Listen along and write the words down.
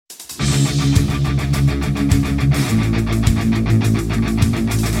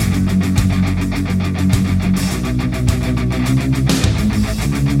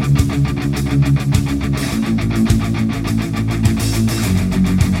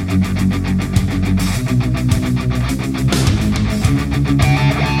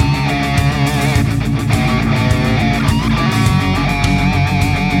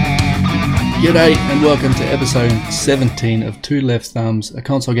G'day and welcome to episode 17 of Two Left Thumbs, a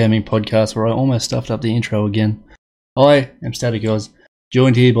console gaming podcast where I almost stuffed up the intro again. I am Static Oz,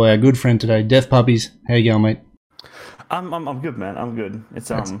 joined here by our good friend today, Def Puppies. How you going, mate? I'm good, man. I'm good.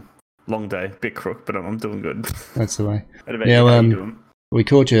 It's long day, bit crook, but I'm doing good. That's the way. What about you? How you doing? We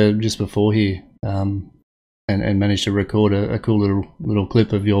caught you just before here, and managed to record a cool little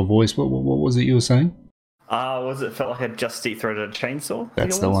clip of your voice. What was it you were saying? Felt like I'd just deep-throated a chainsaw?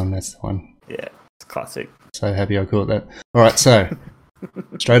 That's the one. Yeah, it's classic. So happy I caught that. All right, so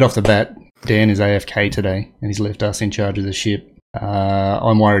straight off the bat, Dan is AFK today, and he's left us in charge of the ship.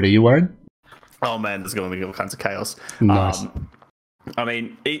 I'm worried. Are you worried? Oh man, there's going to be all kinds of chaos. Nice. I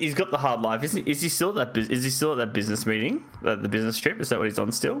mean, he's got the hard life. Is he still at that? Is he still at that business meeting, the business trip? Is that what he's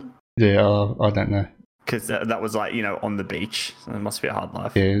on still? Yeah, I don't know. Because that was like, on the beach. So it must be a hard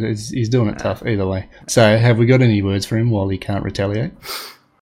life. Yeah, he's doing it tough either way. So have we got any words for him while he can't retaliate?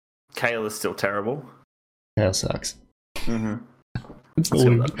 Kale is still terrible. Kale sucks. Mm-hmm.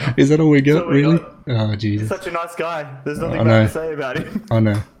 Is that all we got, really? Oh, Jesus. He's such a nice guy. There's nothing bad to say about him. I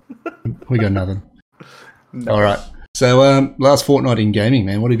know. We got nothing. Nice. All right. So, last fortnight in gaming,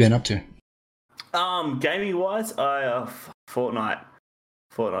 man. What have you been up to? Gaming-wise, Fortnite.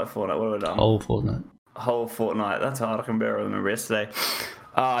 What have I done? Whole fortnight. That's hard. I can barely remember yesterday.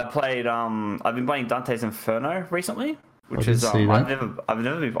 I played. I've been playing Dante's Inferno recently, which is I've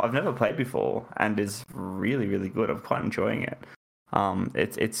never played before, and is really really good. I'm quite enjoying it.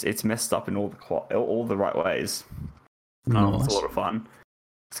 It's messed up in all the right ways. Nice. It's a lot of fun.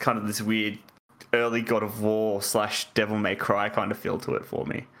 It's kind of this weird early God of War / Devil May Cry kind of feel to it for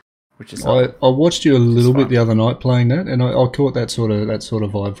me, which is. I watched you a little bit the other night playing that, and I caught that sort of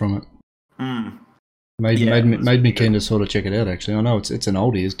vibe from it. Made me keen to sort of check it out. Actually, I know it's an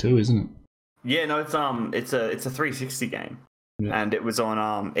oldie too, isn't it? Yeah, no, it's a 360 game, and it was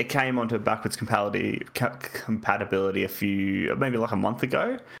on it came onto backwards compatibility maybe like a month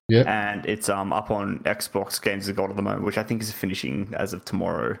ago. Yeah, and it's up on Xbox Games of God at the moment, which I think is finishing as of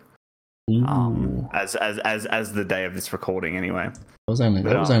tomorrow. As the day of this recording, anyway. That was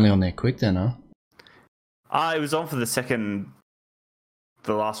only on there quick then, huh? It was on for the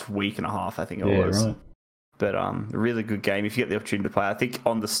last week and a half, I think it was. Right. But a really good game if you get the opportunity to play. I think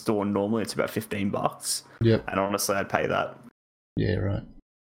on the store normally it's about $15. Yep. And honestly, I'd pay that. Yeah, right.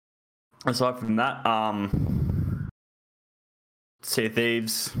 Aside from that, Sea of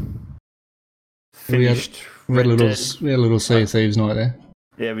Thieves finished. We had a little Sea of Thieves night there.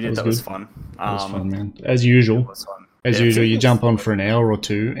 Yeah, we did. That was fun. That was fun, man. As usual. It was fun. As usual, you jump on for an hour or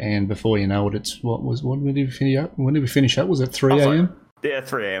two, and before you know it, when did we finish up? When did we finish up? Was it 3 a.m.? Yeah,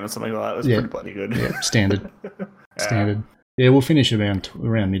 3 a.m. or something like that. It was pretty bloody good. Yeah, standard. Standard. Yeah, we'll finish around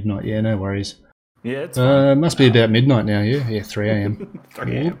midnight. Yeah, no worries. Yeah, it's fine. Must be about midnight now, yeah? Yeah, 3 a.m.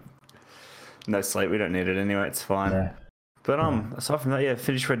 3 a.m. No sleep, we don't need it anyway, it's fine. Yeah. But aside from that,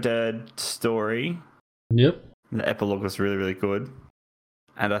 finished Red Dead story. Yep. The epilogue was really, really good.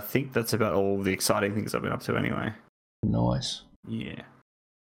 And I think that's about all the exciting things I've been up to anyway. Nice. Yeah.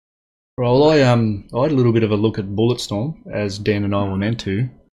 Well, I had a little bit of a look at Bulletstorm, as Dan and I were meant to.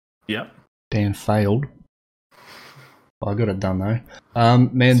 Yep. Dan failed. I got it done though.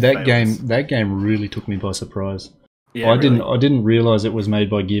 Man, that game really took me by surprise. Yeah, I didn't realize it was made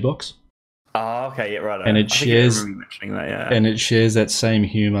by Gearbox. Oh, okay, yeah, right. And it shares I remember mentioning that, yeah. And it shares that same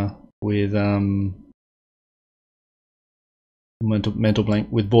humor with mental blank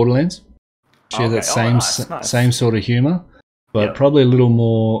with Borderlands. Shares that same sort of humor, but probably a little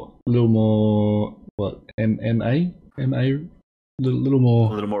more what MA little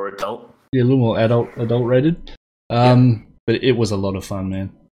more adult. Yeah, a little more adult rated. But it was a lot of fun,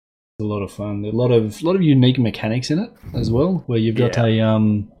 man. A lot of fun. A lot of unique mechanics in it as well, where you've got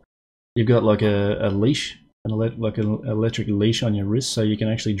you've got like a leash, an electric leash on your wrist, so you can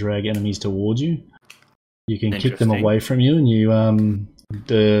actually drag enemies towards you. You can kick them away from you, and you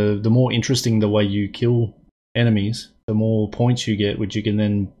the more interesting the way you kill enemies, the more points you get, which you can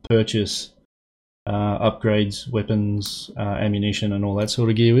then purchase upgrades, weapons, ammunition, and all that sort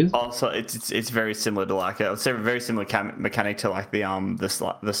of gear with. Also, it's very similar to it's a very similar mechanic to like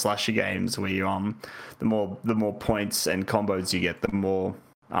the slasher games where you the more points and combos you get, the more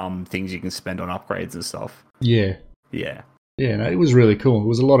things you can spend on upgrades and stuff. Yeah. Yeah. Yeah, no, it was really cool. It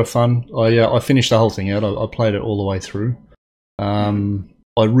was a lot of fun. I finished the whole thing out. I played it all the way through.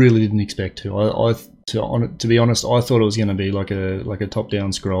 I really didn't expect to. To be honest, I thought it was going to be like a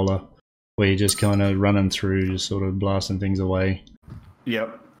top-down scroller where you're just kind of running through, just sort of blasting things away.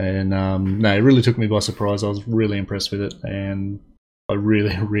 Yep. And no, it really took me by surprise. I was really impressed with it, and I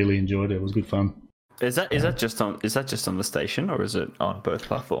really, really enjoyed it. It was good fun. Is that just on the station, or is it on both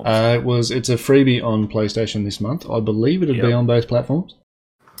platforms? It's a freebie on PlayStation this month. I believe it'd be on both platforms.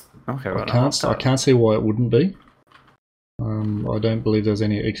 Okay, right. I can't see why it wouldn't be. I don't believe there's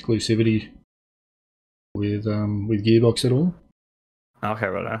any exclusivity with Gearbox at all. Okay,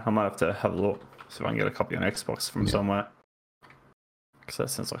 right. I might have to have a look, see if I can get a copy on Xbox from somewhere. Because that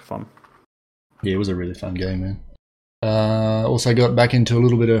sounds like fun. Yeah, it was a really fun game, man. Also got back into a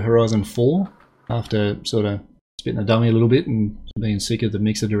little bit of Horizon 4 after sort of spitting the dummy a little bit and being sick of the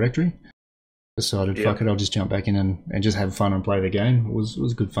Mixer directory. Decided, fuck it, I'll just jump back in and just have fun and play the game. It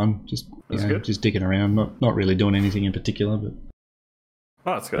was good fun. Just just dicking around, not really doing anything in particular, but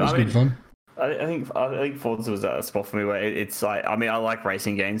that's good. It was good fun. I think Forza was at a spot for me where it's like, I mean, I like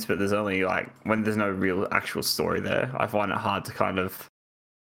racing games, but there's only like when there's no real actual story there, I find it hard to kind of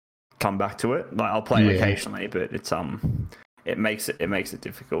come back to it. Like I'll play it occasionally, but it's it makes it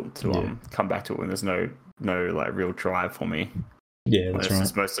difficult to come back to it when there's no like real drive for me. Yeah, that's right.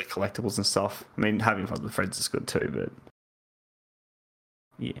 It's mostly collectibles and stuff. I mean, having fun with friends is good too, but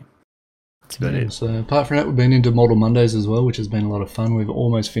yeah. That's about it. So apart from that, we've been into Model Mondays as well, which has been a lot of fun. We've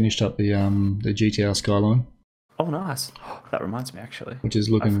almost finished up the GTR Skyline. Oh, nice. That reminds me, actually. Which is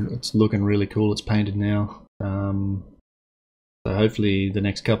looking really cool. It's painted now. So hopefully the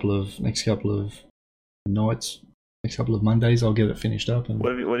next couple of nights, next couple of Mondays, I'll get it finished up. And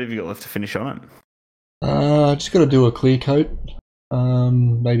what have you got left to finish on it? Just got to do a clear coat.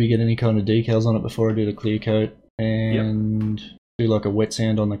 Maybe get any kind of decals on it before I do the clear coat, and do like a wet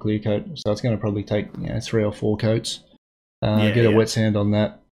sand on the clear coat. So it's going to probably take 3 or 4 coats. Get a wet sand on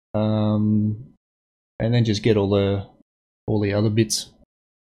that, and then just get all the other bits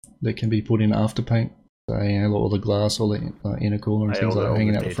that can be put in after paint. So all the glass, all the intercooler and things like that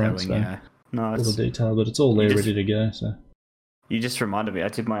hanging out the front. So all the detail, but it's all there ready to go. So you just reminded me. I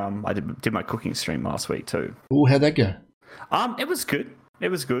did my cooking stream last week too. Oh, how'd that go? It was good. It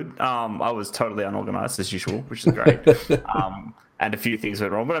was good. I was totally unorganized as usual, which is great. And a few things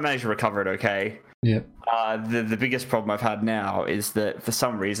went wrong, but I managed to recover it okay. Yeah. The biggest problem I've had now is that for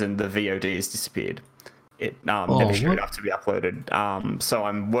some reason the VOD has disappeared. It never showed up to be uploaded. So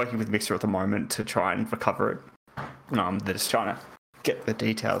I'm working with Mixer at the moment to try and recover it. They're just trying to get the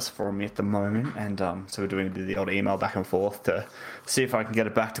details for me at the moment, and so we're doing the old email back and forth to see if I can get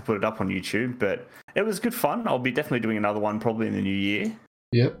it back to put it up on YouTube. But it was good fun. I'll be definitely doing another one probably in the new year.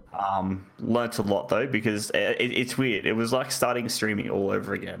 Yep. Learnt a lot though, because it's weird. It was like starting streaming all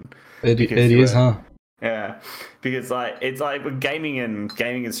over again. It is, huh? Yeah, because it's like with gaming and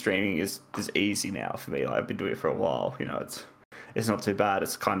streaming is easy now for me. Like, I've been doing it for a while. It's not too bad.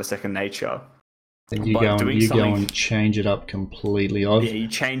 It's kind of second nature. And you go and change it up completely. You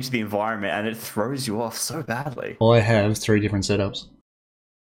change the environment and it throws you off so badly. I have 3 different setups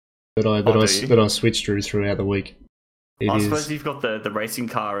that I switch throughout the week. I suppose you've got the racing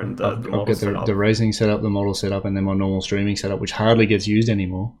car and the model I've got the racing setup, the model setup, and then my normal streaming setup, which hardly gets used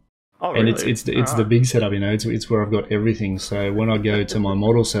anymore. Oh, really? And it's the big setup, it's where I've got everything. So when I go to my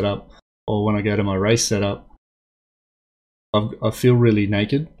model setup or when I go to my race setup, I feel really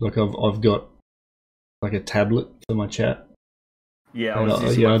naked. Like I've got like a tablet for my chat. Yeah, I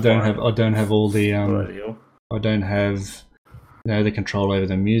don't have all the I don't have the control over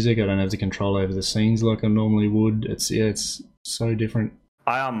the music. I don't have the control over the scenes like I normally would. It's so different.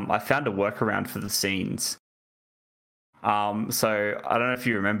 I found a workaround for the scenes. So I don't know if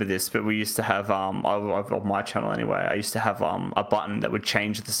you remember this, but we used to have on my channel anyway. I used to have a button that would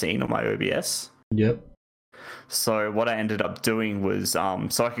change the scene on my OBS. Yep. So what I ended up doing was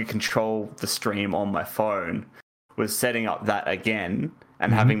so I could control the stream on my phone, was setting up that again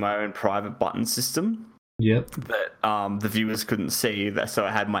and having my own private button system. Yep. That the viewers couldn't see. That so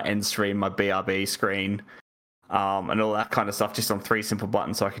I had my end stream, my BRB screen, and all that kind of stuff, just on 3 simple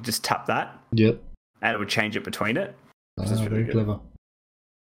buttons. So I could just tap that. Yep. And it would change it between it. Really very clever.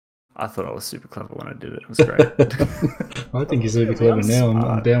 I thought I was super clever when I did it. It was great. I think you're super clever now.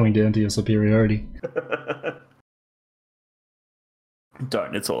 I'm bowing down to your superiority.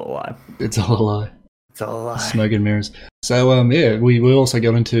 Don't. It's all a lie. It's all a lie. It's all a lie. Smoke and mirrors. So, we also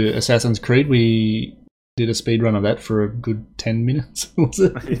got into Assassin's Creed. We did a speed run of that for a good 10 minutes, was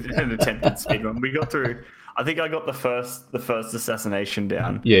it? An attempted speed run. We got through... I think I got the first assassination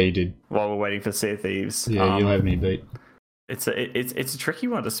down. Yeah, you did. While we're waiting for Sea of Thieves. Yeah, you had me beat. It's a tricky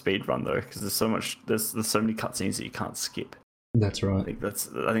one to speed run though, because there's so many cutscenes that you can't skip. That's right. I think that's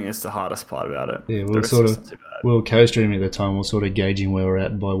the hardest part about it. Yeah, we were co-streaming at the time. We're sort of gauging where we're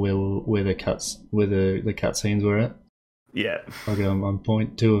at by where the cutscenes were at. Yeah. Like I'm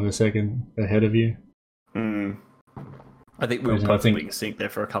 0.2 of a second ahead of you. I think we were both in sync there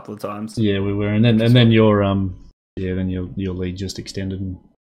for a couple of times. Yeah, we were, and then your your lead just extended. And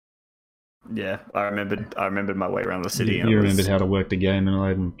yeah, I remembered my way around the city. You remembered how to work the game, and I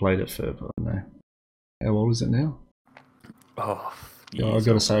hadn't played it for, I don't know, how old is it now? Oh, I've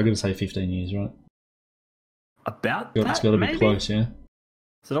got to say 15 years, right? About that, it's got to be close, yeah.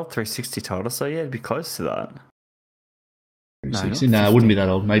 Is it old 360 told us? So yeah, it'd be close to that. 360? No, it wouldn't be that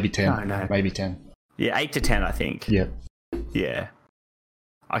old. Maybe 10. No. Maybe 10. Yeah, 8 to 10, I think. Yeah. Yeah.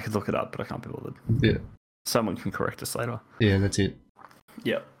 I could look it up, but I can't be bothered. Yeah. Someone can correct us later. Yeah, that's it.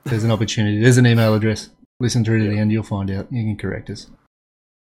 Yep. There's an opportunity. There's an email address. Listen through to the end, you'll find out. You can correct us.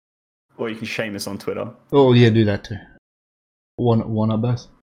 Or you can shame us on Twitter. Oh, yeah, do that too. One of both.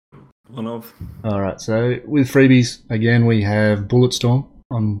 One of. Alright, so with freebies, again, we have Bulletstorm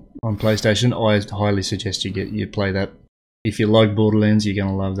on PlayStation. I highly suggest you play that. If you like Borderlands, you're going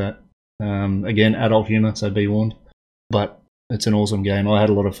to love that. Again, adult humour, so be warned. But it's an awesome game. I had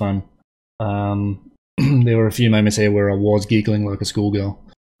a lot of fun. There were a few moments here where I was giggling like a schoolgirl.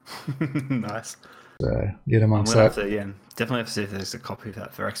 Nice. So get amongst that. Definitely have to see if there's a copy of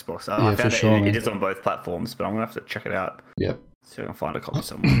that for Xbox. I found it is on both platforms, but I'm going to have to check it out. Yep. See if I can find a copy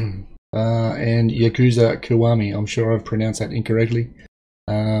somewhere. And Yakuza Kiwami. I'm sure I've pronounced that incorrectly.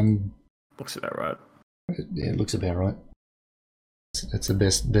 Looks about right. Yeah, it looks about right. It's the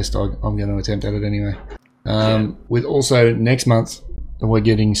best I'm going to attempt at it anyway. With also next month, we're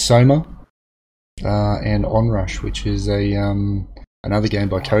getting Soma and Onrush, which is another game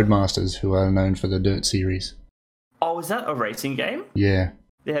by Codemasters, who are known for the Dirt series. Oh, is that a racing game? Yeah.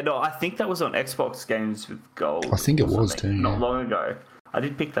 Yeah, no, I think that was on Xbox Games with Gold. I think it was too, Not long ago. I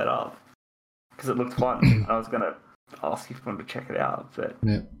did pick that up because it looked fun. I was going to ask if you wanted to check it out, but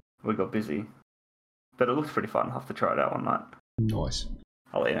we got busy. But it looks pretty fun. I'll have to try it out one night. Nice.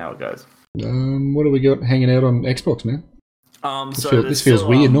 I'll let you know how it goes. What do we got hanging out on Xbox, man? This feels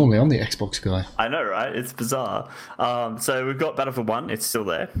weird. Normally, I'm the Xbox guy. I know, right? It's bizarre. So we've got Battlefield 1. It's still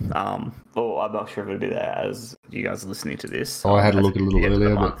there. Or I'm not sure if it'll be there as you guys are listening to this. I had a look a little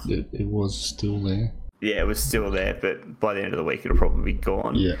earlier, but it was still there. Yeah, it was still there, but by the end of the week, it'll probably be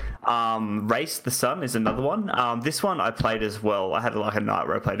gone. Yeah. Race the Sun is another one. This one I played as well. I had like a night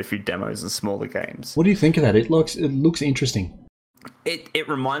where I played a few demos and smaller games. What do you think of that? It looks interesting. It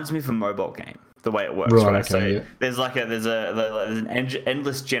reminds me of a mobile game. The way it works, right? Okay, so yeah. There's an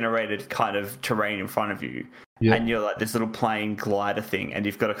endless generated kind of terrain in front of you, and you're like this little plane glider thing, and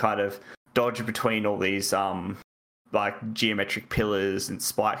you've got to kind of dodge between all these like geometric pillars and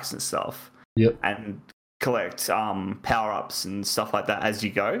spikes and stuff. Yep. And collect power ups and stuff like that as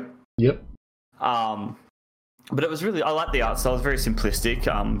you go. Yep. But it was really, I like the art style. It's very simplistic.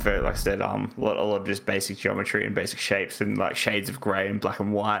 Very, like I said, a lot of just basic geometry and basic shapes and like shades of grey and black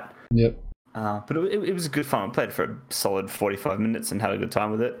and white. Yep. But it was good fun. I played for a solid 45 minutes and had a good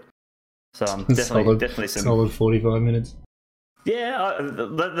time with it. So definitely some solid 45 minutes. Yeah,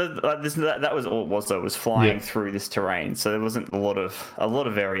 that was all it was. Though, it was flying through this terrain, so there wasn't a lot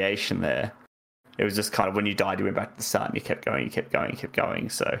of variation there. It was just kind of when you died, you went back to the start, and you kept going.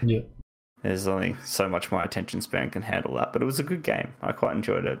 So there's only so much my attention span can handle that. But it was a good game. I quite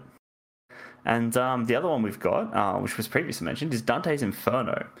enjoyed it. And the other one we've got, which was previously mentioned, is Dante's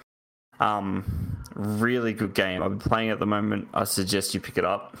Inferno. Really good game. I've been playing it at the moment. I suggest you pick it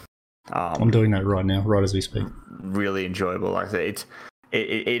up. I'm doing that right now, right as we speak. Really enjoyable. Like I said,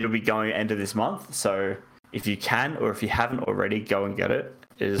 it'll be going end of this month. So if you can, or if you haven't already, go and get it.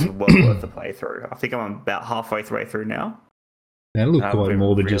 It is well worth the playthrough. I think I'm about halfway through now. That looks quite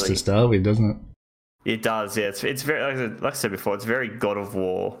morbid just to start with, doesn't it? It does. Yeah, it's very like I said before. It's very God of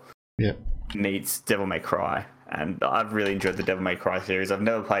War. Yeah. Meets Devil May Cry. And I've really enjoyed the Devil May Cry series. I've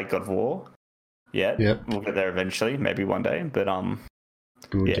never played God of War yet. Yep. We'll get there eventually, maybe one day. But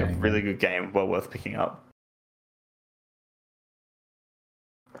good game, really good game. Well worth picking up.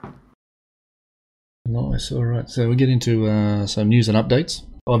 Nice. All right. So we get into some news and updates.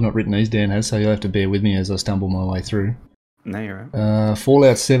 I've not written these, Dan has, so you'll have to bear with me as I stumble my way through. No, you're right.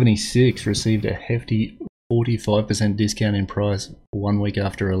 Fallout 76 received a hefty 45% discount in price 1 week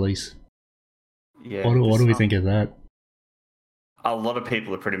after release. Yeah. What do we think of that? A lot of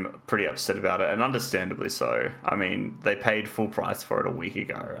people are pretty upset about it, and understandably so. I mean, they paid full price for it a week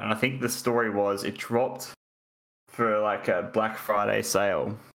ago, and I think the story was it dropped for like a Black Friday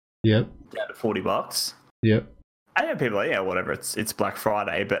sale. Yep. Down to $40. Yep. And yeah, people are like, yeah, whatever. It's Black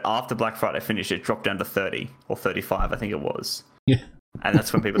Friday, but after Black Friday finished, it dropped down to 30 or 35, I think it was. Yeah. And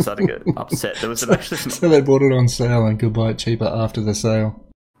that's when people started to get upset. There was actually so they bought it on sale and could buy it cheaper after the sale.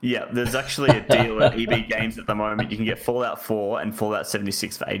 Yeah, there's actually a deal at EB Games at the moment. You can get Fallout 4 and Fallout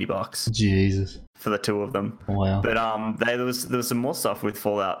 76 for $80. Jesus. For the two of them. Wow. But there was some more stuff with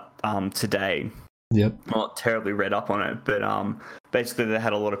Fallout today. Yep. I'm not terribly read up on it, but basically they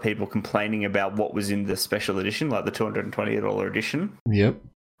had a lot of people complaining about what was in the special edition, like the $220 edition. Yep.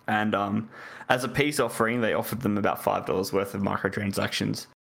 And as a peace offering, they offered them about $5 worth of microtransactions.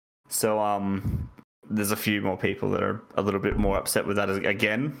 So there's a few more people that are a little bit more upset with that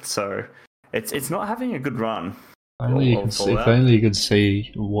again. So it's not having a good run. If only you could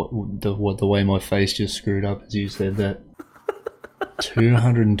see what the way my face just screwed up as you said that.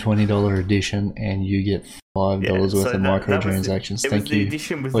 $220 edition, and you get $5 worth of microtransactions. Thank you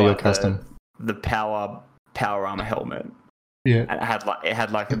for your custom. The power armor helmet. Yeah, and it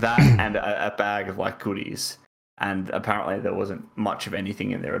had like that and a bag of like goodies. And apparently there wasn't much of anything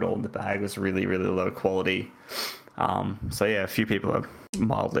in there at all. The bag was really, really low quality. So yeah, a few people are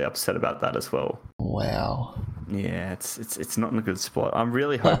mildly upset about that as well. Wow. Yeah, it's not in a good spot. I'm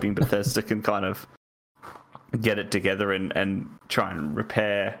really hoping Bethesda can kind of get it together and try and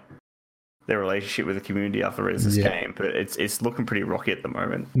repair their relationship with the community after this game. But it's looking pretty rocky at the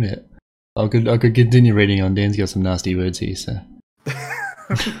moment. Yeah. I could continue reading on. Dan's got some nasty words here, so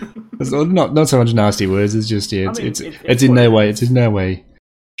it's not so much nasty words. It's just it's in no way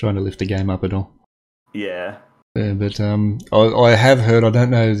trying to lift the game up at all. Yeah. But I have heard. I don't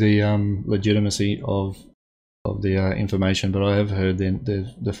know the legitimacy of the information, but I have heard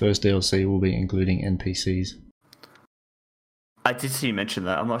the first DLC will be including NPCs. I did see you mention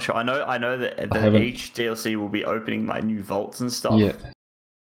that. I'm not sure. I know that each DLC will be opening like new vaults and stuff. Yeah.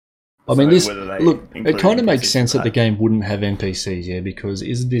 I mean, it kind of makes sense that the game wouldn't have NPCs, yeah, because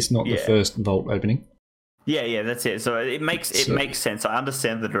is this not the first vault opening? Yeah, that's it. So it makes sense. I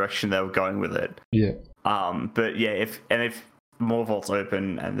understand the direction they were going with it. Yeah. But yeah, if more vaults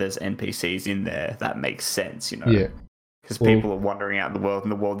open and there's NPCs in there, that makes sense, you know. Yeah. Because people are wandering out in the world,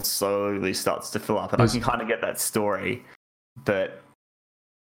 and the world slowly starts to fill up, and I can kind of get that story, but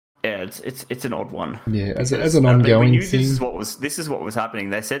yeah, it's an odd one. Yeah, as an ongoing thing. This is what was happening.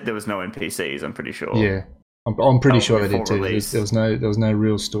 They said there was no NPCs. I'm pretty sure. Yeah, I'm pretty sure they did too. There was no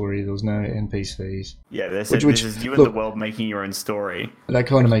real story. There was no NPCs. Yeah, they said this is you in the world making your own story. That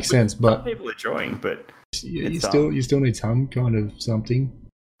kind of makes sense, but some people are enjoying, but you still need some kind of something.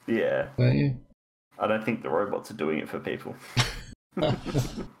 Yeah, don't you? I don't think the robots are doing it for people. I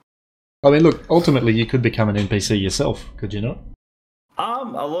mean, look. Ultimately, you could become an NPC yourself, could you not?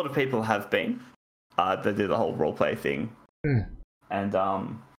 A lot of people have been. They do the whole roleplay thing, and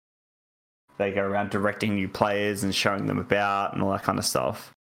they go around directing new players and showing them about and all that kind of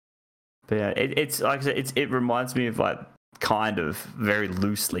stuff. But yeah, it's like I said, it reminds me of like kind of very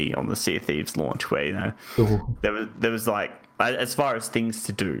loosely on the Sea of Thieves launch, where you know there was like as far as things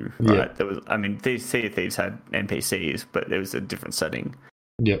to do, right? Yeah. Sea of Thieves had NPCs, but there was a different setting.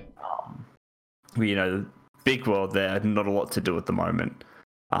 Yep. You know. Big world there, not a lot to do at the moment.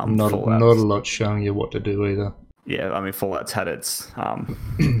 Not a lot showing you what to do either. Yeah, I mean, Fallout's had its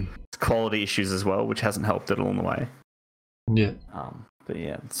quality issues as well, which hasn't helped it along the way. Yeah. But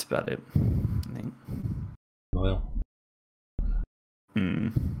yeah, that's about it, I think. Well.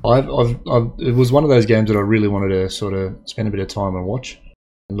 It was one of those games that I really wanted to sort of spend a bit of time and watch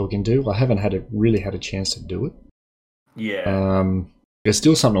and look into. I haven't really had a chance to do it. Yeah. There's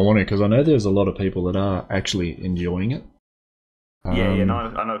still something I wanted, because I know there's a lot of people that are actually enjoying it. I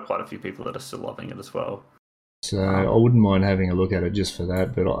know quite a few people that are still loving it as well. So I wouldn't mind having a look at it just for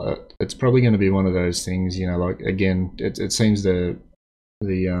that, but it's probably going to be one of those things, you know, like, again, it seems the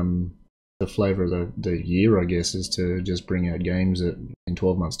flavour of the year, I guess, is to just bring out games that in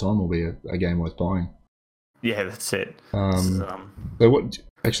 12 months' time will be a game worth buying. Yeah, that's it. So what...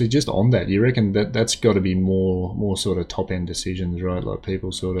 Actually, just on that, you reckon that's got to be more sort of top end decisions, right? Like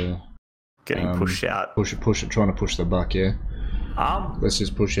people sort of getting pushed out, trying to push the buck, yeah. Let's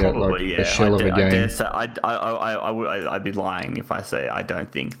just push out like a shell of a game. I'd be lying if I say I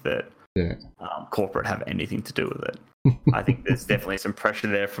don't think that corporate have anything to do with it. I think there's definitely some pressure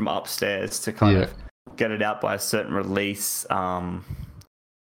there from upstairs to kind of get it out by a certain release. But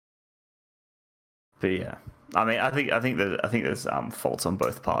yeah. I mean, I think there's faults on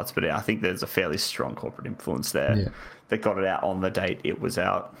both parts, but I think there's a fairly strong corporate influence there. Yeah. That got it out on the date it was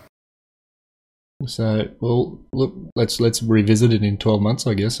out. So, well, look, let's revisit it in 12 months,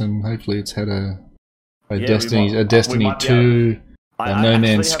 I guess, and hopefully it's had a Destiny 2, a No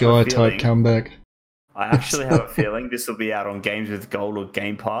Man's Sky type comeback. I actually have a feeling this will be out on Games with Gold or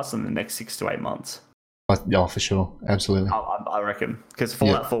Game Pass in the next 6 to 8 months. Oh, for sure, absolutely. I reckon because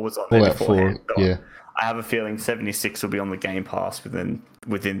Fallout 4 was on there Fallout 4, yeah. I have a feeling 76 will be on the Game Pass within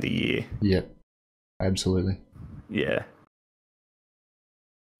the year. Yeah, absolutely. Yeah.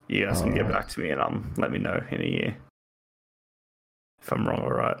 You guys can get back to me and let me know in a year if I'm wrong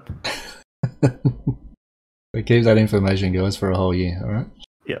or right. So keep that information, guys, for a whole year, alright?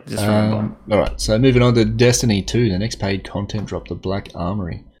 Yeah, just remember. Alright, so moving on to Destiny 2, the next paid content drop, the Black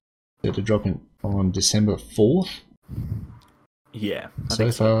Armory. Set to drop on December 4th. Yeah.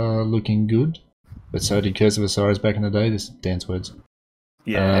 So far, looking good. But so did Curse of Osiris back in the day. This is Dan's words.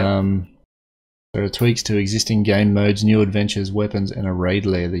 Yeah. There are tweaks to existing game modes, new adventures, weapons, and a raid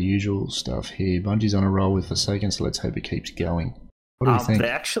lair. The usual stuff here. Bungie's on a roll with Forsaken, so let's hope it keeps going. What do you think? They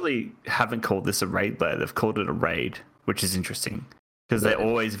actually haven't called this a raid lair. They've called it a raid, which is interesting. Because they're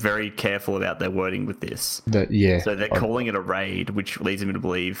always very careful about their wording with this. Yeah. So they're calling it a raid, which leads me to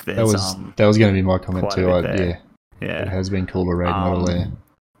believe there's that was going to be my comment too. Yeah. It has been called a raid, not a lair.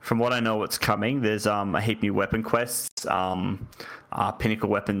 From what I know, what's coming, there's a heap new weapon quests, pinnacle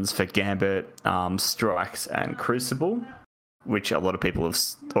weapons for Gambit, Strikes, and Crucible, which a lot of people have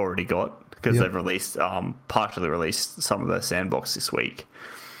already got because they've released, partially released some of the sandbox this week.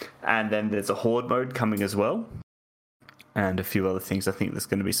 And then there's a Horde mode coming as well. And a few other things. I think there's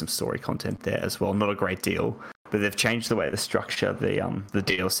going to be some story content there as well. Not a great deal, but they've changed the way they structure the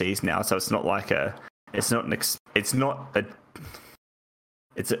DLCs now. So it's not like it's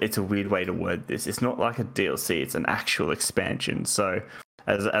a weird way to word this. It's not like a DLC. It's an actual expansion. So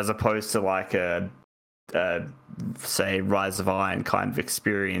as opposed to like a say Rise of Iron kind of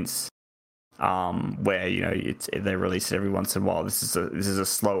experience, where they release it every once in a while. This is a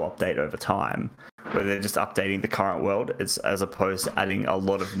slow update over time, where they're just updating the current world. It's as opposed to adding a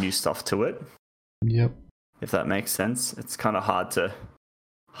lot of new stuff to it. Yep. If that makes sense, it's kind of hard to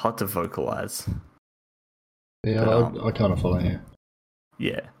vocalize. Yeah, but, I kind of follow you.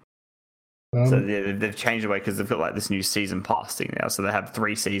 Yeah. So they've changed the way because they've got like this new season pass thing now. So they have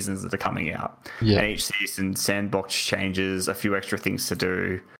 3 seasons that are coming out. Yeah. And each season, sandbox changes, a few extra things to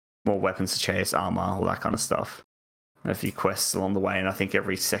do, more weapons to chase, armor, all that kind of stuff. And a few quests along the way. And I think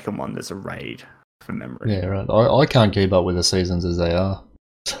every second one there's a raid from memory. Yeah, right. I can't keep up with the seasons as they are.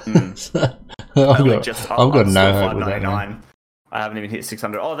 I've got no hope with that. I haven't even hit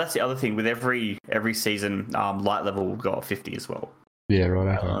 600. Oh, that's the other thing. With every season, light level will go up 50 as well. Yeah, right.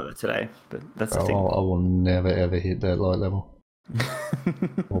 I don't know that today, but that's the thing. I will never ever hit that light level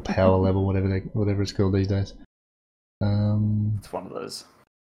or power level, whatever it's called these days. It's one of those.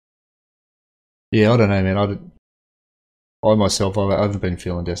 Yeah, I don't know, man. I myself, I haven't been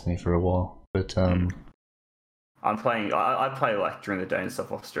feeling Destiny for a while, but I'm playing. I play like during the day and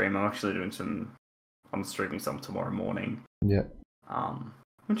stuff off stream. I'm actually I'm streaming some tomorrow morning. Yeah.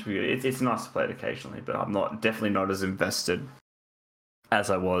 Which would be good. It's nice to play it occasionally, but I'm definitely not as invested as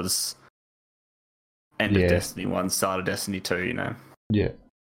I was end of Destiny 1, start of Destiny 2,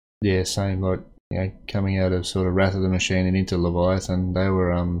 Yeah, same. Like, coming out of sort of Wrath of the Machine and into Leviathan, they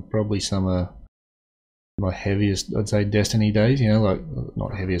were probably some of my heaviest, I'd say, Destiny days, like,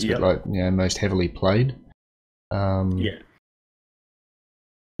 not heaviest, but like, most heavily played.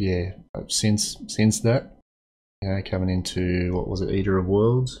 Yeah, since that, coming into, what was it, Eater of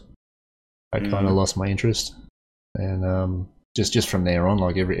Worlds, I kind of lost my interest. And just from there on,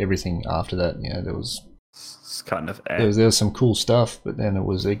 like everything after that, there was kind of there was some cool stuff, but then it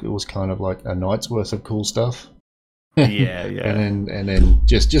was kind of like a night's worth of cool stuff. Yeah. and then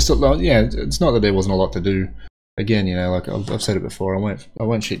just a lot. Yeah, it's not that there wasn't a lot to do. Again, like I've said it before, I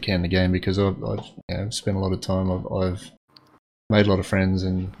won't shit can the game because I've spent a lot of time. I've made a lot of friends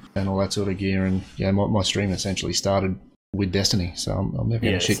and all that sort of gear, and my stream essentially started with Destiny, so I'm never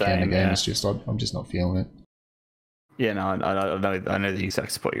going to shit can the game. It's just I'm just not feeling it. Yeah, no, I know the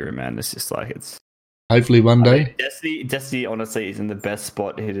exact spot you're in, man. It's just like it's. Hopefully one day. Destiny honestly is in the best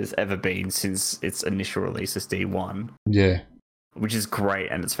spot it has ever been since its initial release as D1. Yeah. Which is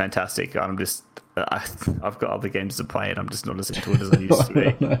great and it's fantastic. I've got other games to play and I'm just not as into it as I used to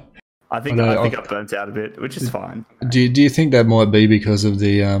be. I think I burnt out a bit, which is fine. Do you think that might be because of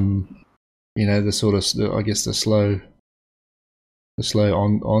the the sort of I guess the slow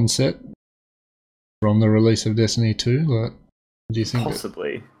onset from the release of Destiny 2? Like, do you think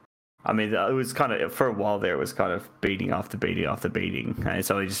possibly? I mean, it was kind of for a while there. It was kind of beating after beating after beating, and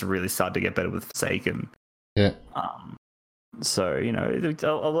it's only just really started to get better with Forsaken. Yeah. So a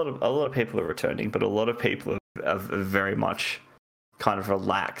lot of people are returning, but a lot of people are very much kind of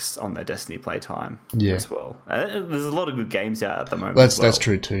relaxed on their Destiny playtime as well. There's a lot of good games out at the moment. That's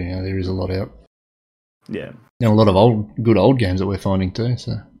true too. There is a lot out. Yeah. A lot of good old games that we're finding too.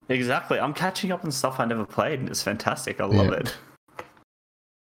 So. Exactly. I'm catching up on stuff I never played, and it's fantastic. I love it.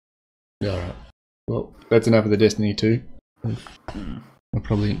 Yeah, all right. Well, that's enough of the Destiny 2. I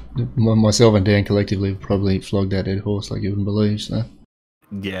probably, myself and Dan collectively have probably flogged that dead horse like you wouldn't believe, so.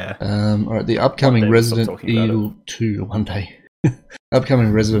 Yeah. All right, the upcoming Resident Evil 2, one day.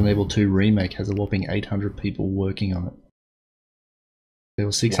 Upcoming Resident Evil 2 remake has a whopping 800 people working on it. There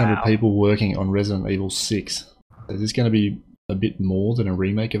were 600 people working on Resident Evil 6. Is this going to be a bit more than a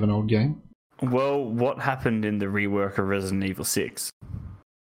remake of an old game? Well, what happened in the rework of Resident Evil 6?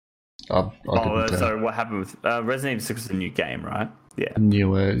 Sorry, what happened with Resident Evil 6 was a new game, right? Yeah.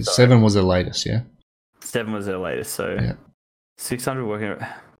 New 7 was the latest, yeah? 7 was the latest, so yeah. 600 working.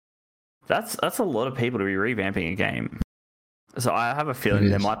 That's a lot of people to be revamping a game. So I have a feeling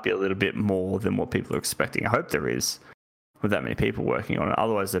there might be a little bit more than what people are expecting. I hope there is, with that many people working on it.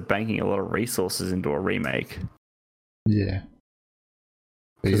 Otherwise, they're banking a lot of resources into a remake. Yeah.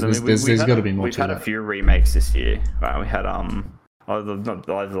 There's got to be more. We've had a few remakes this year. Right? We had over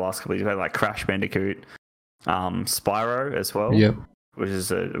the last couple of years, we had like Crash Bandicoot, Spyro as well. Yep. Which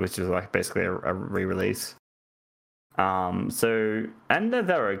is like basically a re-release. So and they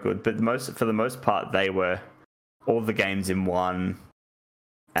were good, but for the most part they were all the games in one,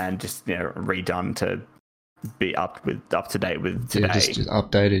 and just redone to be up to date with today. Yeah, just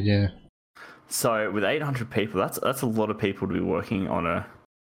updated. Yeah. So with 800 people, that's a lot of people to be working on a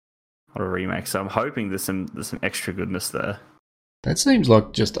remake. So I'm hoping there's some extra goodness there. That seems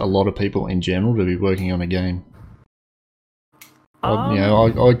like just a lot of people in general to be working on a game.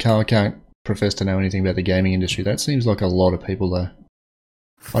 I can't profess to know anything about the gaming industry. That seems like a lot of people though.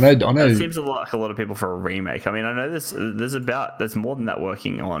 I know. It seems like a lot of people for a remake. I mean, I know there's more than that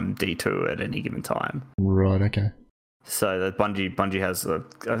working on D2 at any given time. Right. Okay. So that Bungie has, I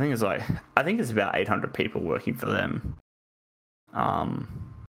think it's about 800 people working for them.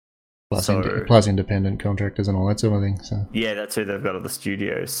 Plus independent contractors and all that sort of thing. So yeah, that's who they've got at the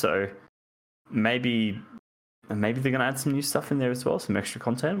studios. So maybe they're gonna add some new stuff in there as well, some extra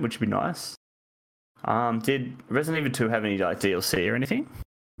content, which would be nice. Did Resident Evil 2 have any like DLC or anything?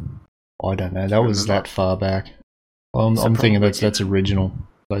 I don't know. That was that far back. I'm thinking that's original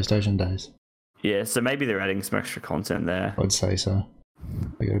PlayStation days. Yeah, so maybe they're adding some extra content there. I'd say so.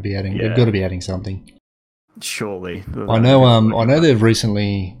 They've got to be adding something. Surely. I know they've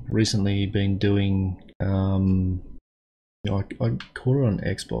recently been doing I caught it on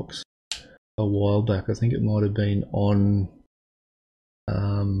Xbox a while back. I think it might have been on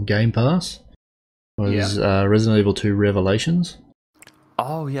Game Pass. It was Resident Evil 2 Revelations.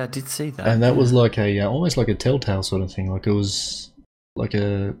 Oh yeah, I did see that. And that was like a almost like a Telltale sort of thing. Like it was like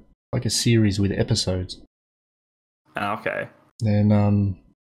a series with episodes. Okay. And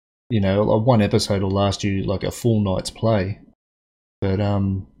one episode will last you like a full night's play. But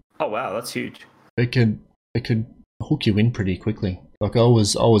oh wow, that's huge. It could hook you in pretty quickly. Like I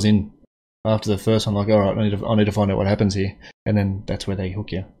was in after the first one, like, all right, I need to find out what happens here. And then that's where they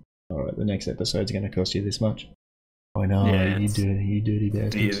hook you. All right, the next episode's going to cost you this much. I know, you dirty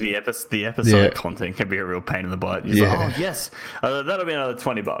bastards. The episode content can be a real pain in the butt. You're like, oh yes, that'll be another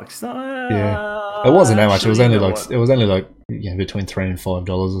 $20. Yeah, it wasn't that much. It was only like between $3 and $5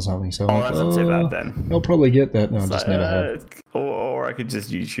 or something. So that's not too bad then. I'll probably get that. No, I just never have. Or I could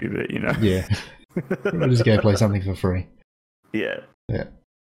just YouTube it, Yeah, I'll just go play something for free. Yeah.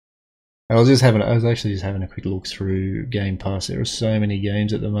 I was actually just having a quick look through Game Pass. There are so many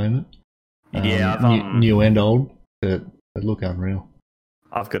games at the moment. New and old. That look unreal.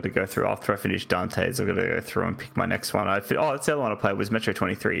 I've got to go through. After I finish Dante's, I've got to go through and pick my next one. That's the other one I played was Metro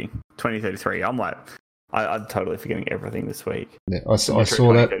 2033. I'm like, I'm totally forgetting everything this week. Yeah, I saw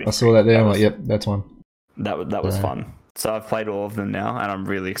that there. I'm like, yep, that's one. That was fun. So I've played all of them now, and I'm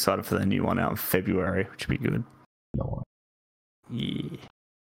really excited for the new one out in February, which will be good. Nice. Yeah.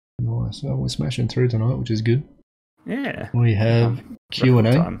 Nice. Well, we're smashing through tonight, which is good. Yeah. We have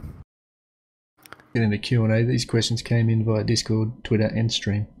Q&A. Get into Q&A. These questions came in via Discord, Twitter, and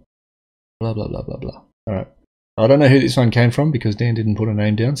stream. Blah, blah, blah, blah, blah. All right. I don't know who this one came from because Dan didn't put a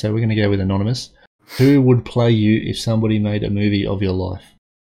name down, so we're going to go with anonymous. Who would play you if somebody made a movie of your life?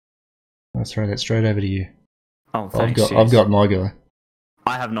 I'll throw that straight over to you. Oh, thanks. I've got my guy.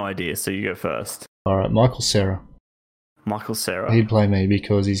 I have no idea, so you go first. All right, Michael Cera. Michael Cera. He'd play me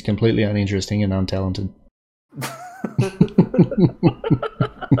because he's completely uninteresting and untalented.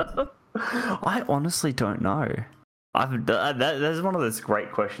 I honestly don't know. That's one of those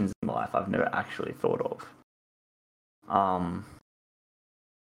great questions in life I've never actually thought of.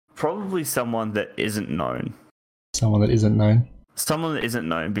 Probably someone that isn't known. Someone that isn't known? Someone that isn't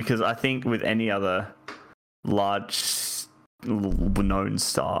known, because I think with any other large known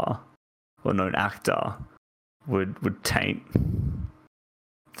star or known actor would taint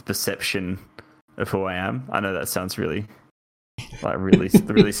the perception of who I am. I know that sounds really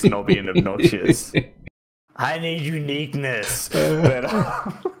snobby and obnoxious. I need uniqueness.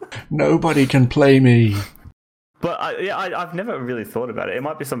 Nobody can play me. But I've never really thought about it. It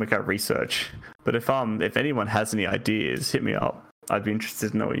might be something I research. But if anyone has any ideas, hit me up. I'd be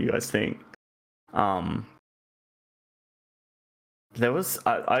interested to know what you guys think. There was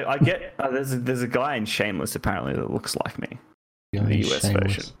there's a guy in Shameless apparently that looks like me. In the US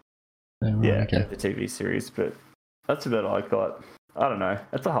version. Oh, right, yeah, okay. the TV series. But that's about all I got. I don't know.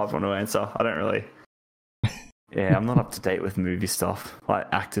 That's a hard one to answer. I don't really. Yeah, I'm not up to date with movie stuff, like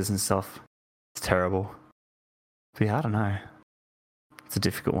actors and stuff. It's terrible. But yeah, I don't know. It's a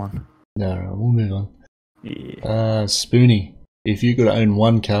difficult one. Alright, we'll move on. Yeah. Spoonie, if you could own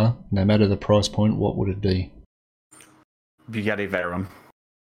one car, no matter the price point, what would it be? Bugatti Veyron.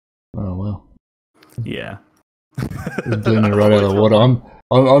 Oh wow. Yeah. It blew me right out of the water.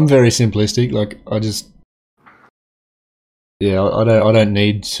 I'm very simplistic. Like I don't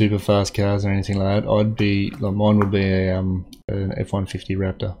need super fast cars or anything like that. Mine would be an F-150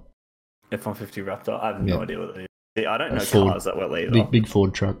 Raptor. F-150 Raptor. I have no idea what that is. I don't know Ford, cars that well either. Big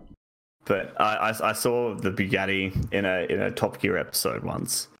Ford truck. But I saw the Bugatti in a Top Gear episode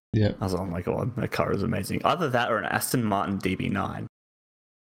once. Yeah. I was like, oh my god, that car is amazing. Either that or an Aston Martin DB9.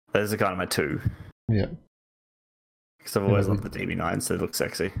 Those are kind of my two. Yeah. Because I've always loved the DB9s, so they look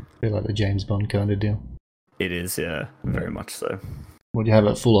sexy. Feel like the James Bond kind of deal. It is, yeah, very much so. Would you have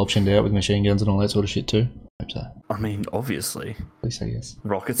it full optioned out with machine guns and all that sort of shit too? I hope so. I mean, obviously. At least I guess.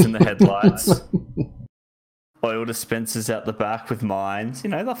 Rockets in the headlights. Oil dispensers out the back with mines.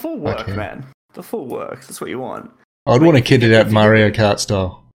 You know, the full work, man. The full works. That's what you want. I'd want to kit it out Mario Kart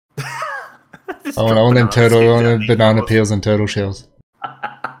style. I want them banana peels and turtle shells.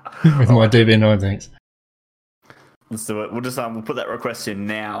 With my DB9, thanks. Let's do it. We'll put that request in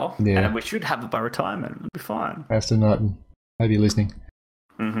now, and we should have it by retirement. It'll be fine. Aston Martin, hope you're listening.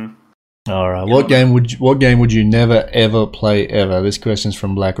 Mm-hmm. All right. What game would you never ever play ever? This question's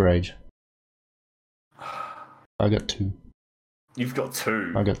from Black Rage. I got 2. You've got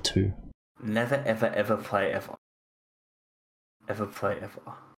 2. I got 2. Never ever ever play ever. Ever play ever.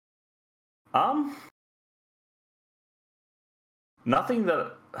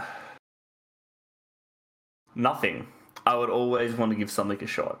 Nothing. I would always want to give something a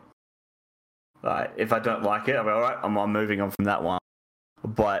shot. Like, if I don't like it, I'll be alright, I'm moving on from that one.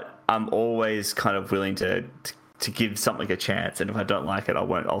 But I'm always kind of willing to give something a chance, and if I don't like it,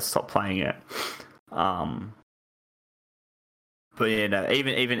 I'll stop playing it. But yeah, no,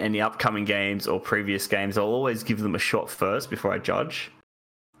 even any upcoming games or previous games, I'll always give them a shot first before I judge.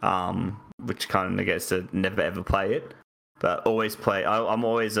 Which kind of negates to never ever play it. But always play. I'm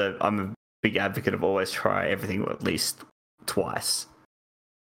a big advocate of always try everything at least twice,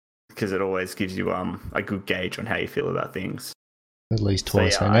 because it always gives you a good gauge on how you feel about things. At least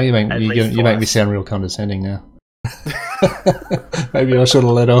twice. So, now you make me sound real condescending now. Maybe I should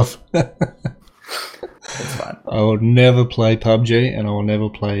have let off. That's fine. I will never play PUBG, and I will never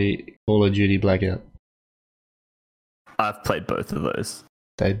play Call of Duty Blackout. I've played both of those.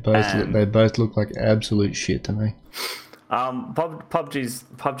 They both look like absolute shit to me. PUBG's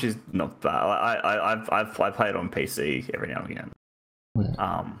not bad. I play it on PC every now and again.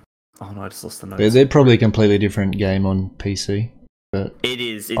 Yeah. Oh no, I just lost the notes. They're probably a completely different game on PC, but it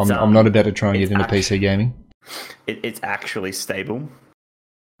is. I'm not about to try and get into PC gaming. It's actually stable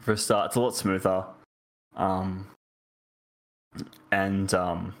for a start. It's a lot smoother.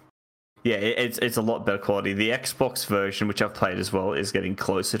 Yeah, it's a lot better quality. The Xbox version, which I've played as well, is getting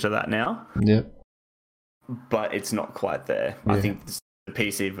closer to that now. Yep. But it's not quite there. Yeah. I think the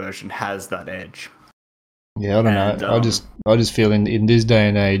PC version has that edge. Yeah, I don't know. I just feel in this day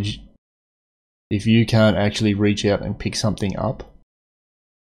and age, if you can't actually reach out and pick something up,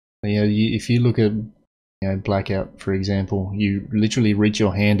 if you look at Blackout, for example, you literally reach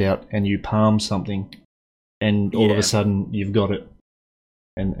your hand out and you palm something, and all of a sudden you've got it,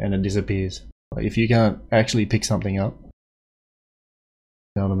 and it disappears. Like, if you can't actually pick something up,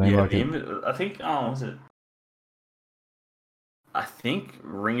 you know what I mean? Yeah, I think was it? I think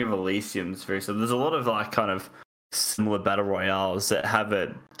Ring of Elysium is very similar. There's a lot of kind of similar battle royales that have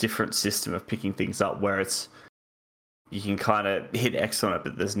a different system of picking things up, where you can kind of hit X on it,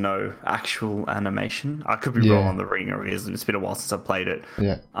 but there's no actual animation. I could be wrong on the Ring of Elysium. It's been a while since I played it.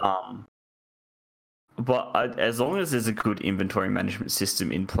 Yeah. But as long as there's a good inventory management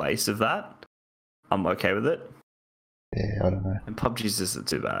system in place of that, I'm okay with it. Yeah, I don't know. And PUBG's isn't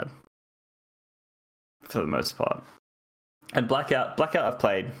too bad for the most part. And Blackout, I've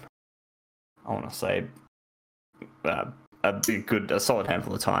played. I want to say a solid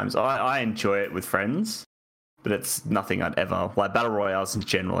handful of times. I enjoy it with friends, but it's nothing I'd ever like battle royales in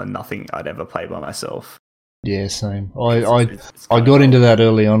general, and nothing I'd ever play by myself. Yeah, same. I got into that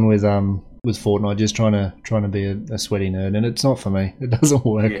early on with Fortnite, just trying to be a sweaty nerd, and it's not for me. It doesn't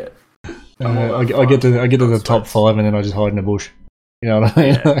work. Yeah. I get to the top 5, and then I just hide in a bush. You know what I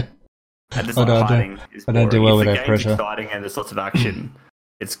mean? Yeah. And I don't do well with that pressure. It's exciting and there's lots of action.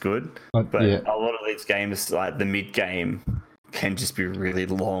 It's good, but a lot of these games, like the mid game, can just be really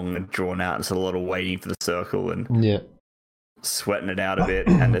long and drawn out. There's a lot of waiting for the circle and sweating it out a bit,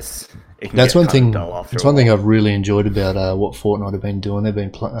 and that's one thing. It's one thing I've really enjoyed about what Fortnite have been doing. They've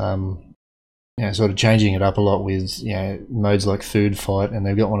been sort of changing it up a lot with modes like food fight, and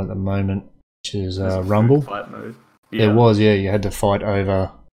they've got one at the moment which is Rumble. Fight mode. Yeah. There was, you had to fight over.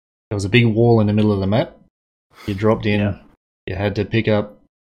 There was a big wall in the middle of the map. You dropped in. Yeah. You had to pick up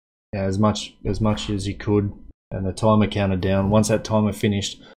as much as you could, and the timer counted down. Once that timer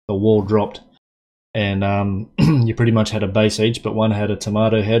finished, the wall dropped, and you pretty much had a base each, but one had a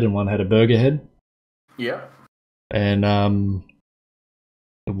tomato head and one had a burger head. Yeah. And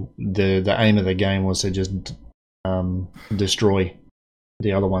the aim of the game was to just destroy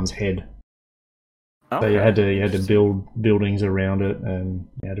the other one's head. Okay. So you had to build buildings around it, and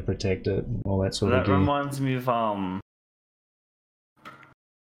you had to protect it and all that sort of gear. That reminds me of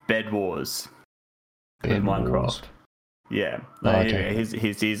Bed Wars in Minecraft. Yeah. Okay.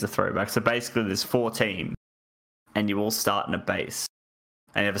 Here's a throwback. So basically there's 4 teams, and you all start in a base,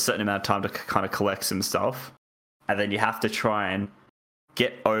 and you have a certain amount of time to kind of collect some stuff, and then you have to try and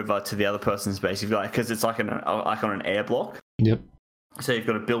get over to the other person's base, because it's like on an air block. Yep. So you've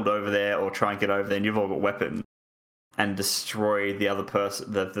got to build over there or try and get over there, and you've all got weapons, and destroy the other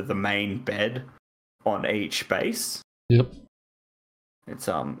person, the main bed on each base. Yep. It's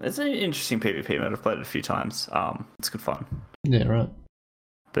an interesting PvP mode. I've played it a few times. It's good fun. Yeah, right.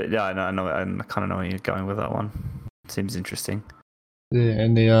 But yeah, I know. I kind of know where you're going with that one. It seems interesting. Yeah,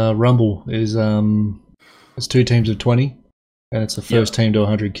 and the Rumble is it's 2 teams of 20. And it's the first team to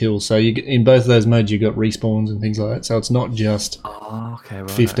 100 kills. So in both of those modes, you got respawns and things like that. So it's not just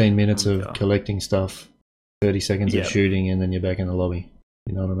 15 minutes of collecting stuff, 30 seconds of shooting, and then you're back in the lobby.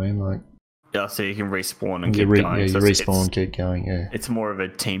 You know what I mean? Yeah, so you can respawn and keep going. Yeah, you respawn, keep going, yeah. It's more of a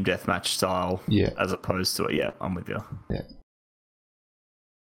team deathmatch style as opposed to I'm with you. Yeah.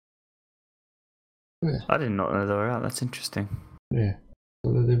 I did not know they were out. That's interesting. Yeah.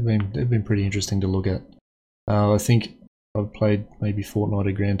 So they've been pretty interesting to look at. I think I've played maybe Fortnite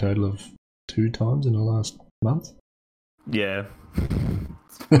a grand total of 2 times in the last month. Yeah.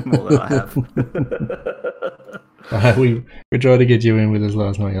 More than I have. We tried to get you in with us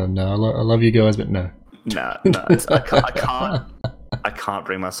last night. No, I love you guys, but no. No. I can't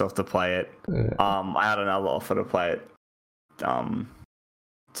bring myself to play it. I had another offer to play it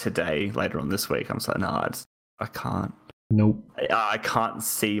today, later on this week. I'm just like, no, I can't. Nope. I can't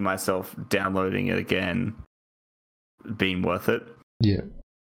see myself downloading it again being worth it. Yeah.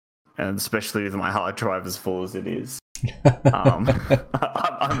 And especially with my hard drive as full as it is.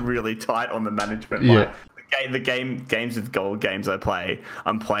 I'm really tight on the management. Yeah. The games with gold games I play,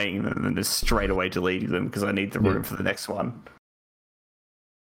 I'm playing them and just straight away deleting them because I need the room for the next one.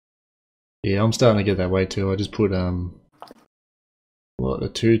 Yeah, I'm starting to get that way too. I just put a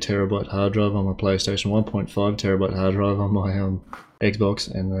 2 terabyte hard drive on my PlayStation, 1.5 terabyte hard drive on my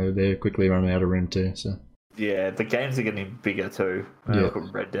Xbox, and they're quickly running out of room too. So. Yeah, the games are getting bigger too. Look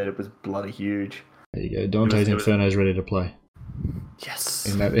at Red Dead; it was bloody huge. There you go. Dante's Inferno is ready to play. Yes.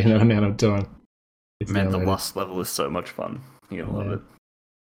 In that amount of time. Man, the last level is so much fun. You're gonna love it.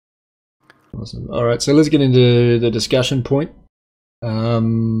 Awesome. All right, so let's get into the discussion point.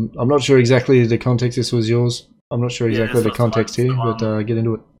 I'm not sure exactly the context. This was yours. I'm not sure exactly the context here, but get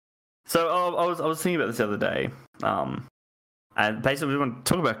into it. So I was thinking about this the other day. And basically, we want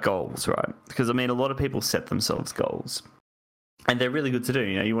to talk about goals, right? Because a lot of people set themselves goals, and they're really good to do.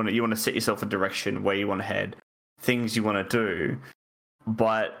 You want to set yourself a direction where you want to head, things you want to do.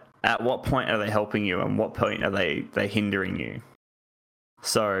 But at what point are they helping you, and what point are they hindering you?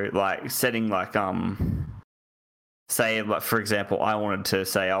 So, setting say, for example, I wanted to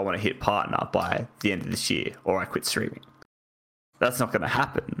say I want to hit partner by the end of this year, or I quit streaming. That's not going to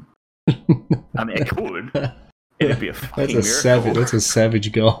happen. It could. It'd be a fucking miracle. That's a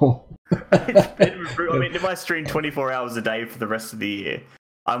savage goal. If I stream 24 hours a day for the rest of the year,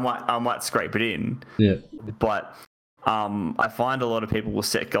 I might scrape it in. Yeah. But I find a lot of people will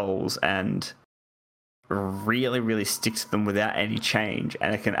set goals and really, really stick to them without any change,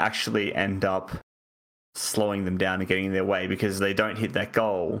 and it can actually end up slowing them down and getting in their way because they don't hit that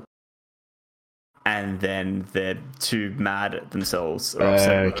goal, and then they're too mad at themselves or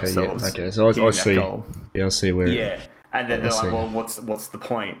upset at themselves. Yeah, okay. So I see. Goal. Yeah, I see where. Yeah, and then they're like, "Well, what's the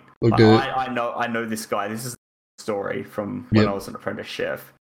point?" Look, I know this guy. This is a story from when I was an apprentice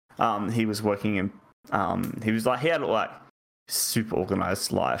chef. He was working in. He had like super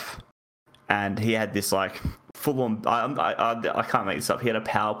organized life, and he had this like full on. I can't make this up. He had a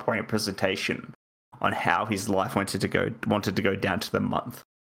PowerPoint presentation on how his life wanted to go down to the month.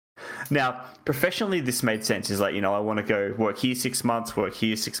 Now, professionally, this made sense. Is like, I want to go work here 6 months, work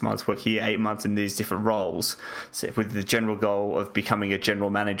here 6 months, work here 8 months in these different roles, with the general goal of becoming a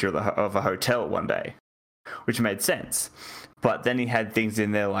general manager of a hotel one day, which made sense. But then he had things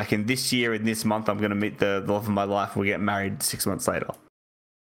in there like, in this year, in this month, I'm going to meet the love of my life. We'll get married 6 months later.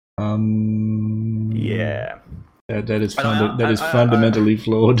 Yeah. That is fundamentally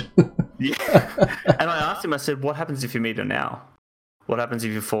flawed. Yeah. And I asked him, I said, what happens if you meet her now? What happens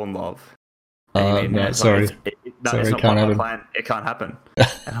if you fall in love? No, sorry. It's not part of my plan. It can't happen. And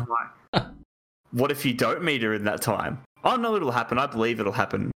I'm like, what if you don't meet her in that time? Oh, no, it'll happen. I believe it'll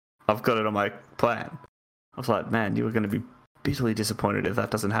happen. I've got it on my plan. I was like, man, you are going to be bitterly disappointed if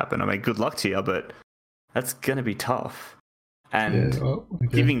that doesn't happen. I mean, good luck to you, but that's going to be tough. And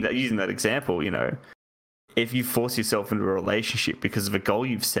using that example, if you force yourself into a relationship because of a goal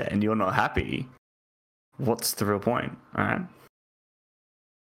you've set and you're not happy, what's the real point? All right.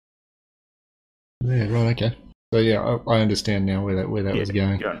 Yeah, right, okay. So yeah, I understand now where that was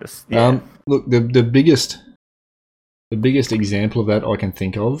going. Yeah. Look, the biggest example of that I can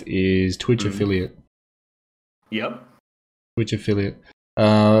think of is Twitch affiliate. Yep. Twitch affiliate.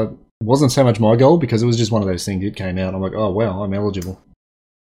 Wasn't so much my goal because it was just one of those things. It came out. I'm like, oh wow, I'm eligible.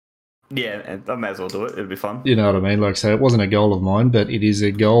 Yeah, I may as well do it. It'll be fun. You know what I mean? Like, so it wasn't a goal of mine, but it is a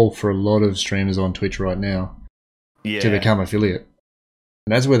goal for a lot of streamers on Twitch right now. Yeah. To become affiliate,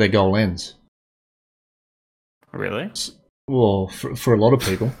 and that's where their goal ends. Really? Well, for a lot of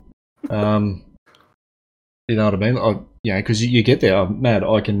people, you know what I mean? Because you get there. I'm mad.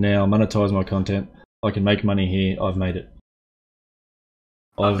 I can now monetize my content. I can make money here. I've made it.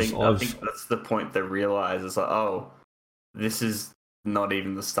 I think that's the point they realize. It's like, oh, this is not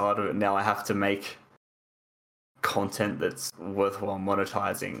even the start of it. Now I have to make content that's worthwhile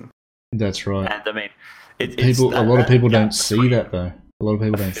monetizing. That's right. And I mean, a lot of people don't see that though. A lot of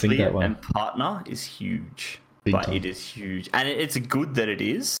people don't think that way. And partner is huge. Big time. It is huge, and it's good that it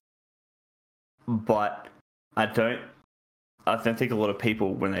is. But I don't think a lot of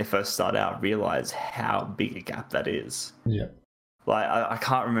people, when they first start out, realize how big a gap that is. Yeah. Like I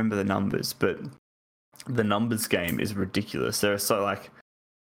can't remember the numbers, but the numbers game is ridiculous. There are so like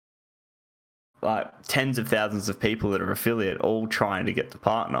tens of thousands of people that are affiliate, all trying to get the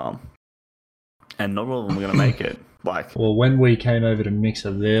partner, and not all of them are going to make it. Well, when we came over to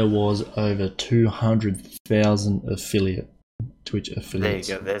Mixer, there was over 200,000 Twitch affiliates.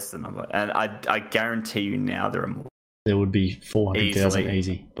 There you go. There's the number, and I guarantee you now there are more. There would be 400,000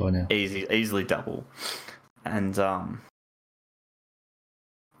 easy by now. Easily double, and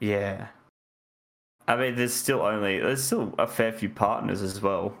yeah. I mean, there's still a fair few partners as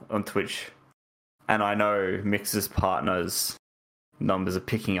well on Twitch, and I know Mixer's partners numbers are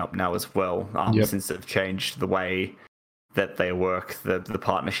picking up now as well, since they've changed the way that they work, the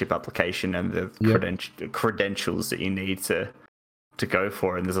partnership application and the credentials that you need to go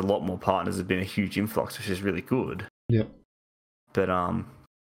for, and there's a lot more partners. There's been a huge influx, which is really good. Yep. But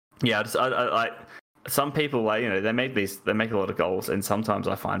some people, they make a lot of goals, and sometimes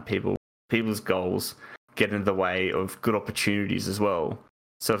I find people's goals get in the way of good opportunities as well.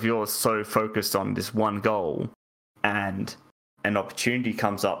 So if you're so focused on this one goal and an opportunity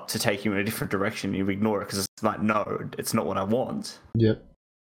comes up to take you in a different direction, you ignore it because it's like, no, it's not what I want. Yep.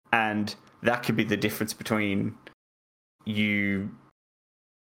 And that could be the difference between you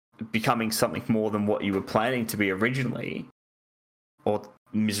becoming something more than what you were planning to be originally, or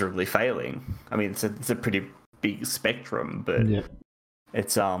miserably failing. I mean, it's a pretty big spectrum, but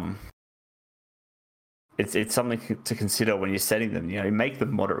it's something to consider when you're setting them. You make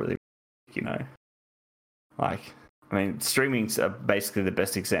them moderately. I mean, streaming's basically the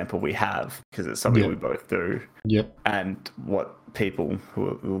best example we have because it's something we both do. Yep. And what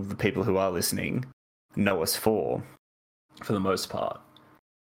the people who are listening know us for the most part.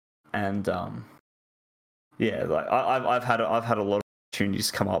 And I've had a lot of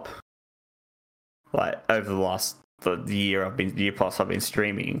opportunities come up, over the year plus I've been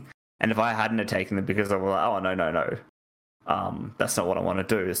streaming. And if I hadn't have taken them because I was like, oh no, that's not what I want to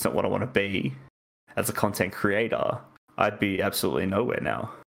do. It's not what I want to be as a content creator, I'd be absolutely nowhere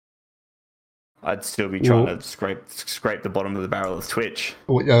now. I'd still be trying to scrape the bottom of the barrel of Twitch.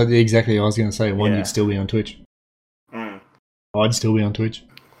 Exactly, I was going to say, you'd still be on Twitch. I'd still be on Twitch.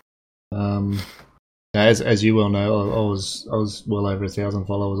 As you well know, I was well over 1,000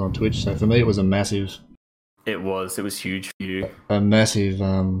 followers on Twitch, so for me it was a massive. It was huge for you. A massive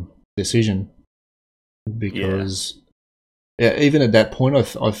decision, because even at that point,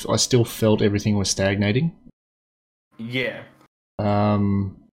 I still felt everything was stagnating. Yeah.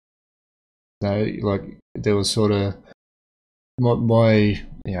 Like there was sort of my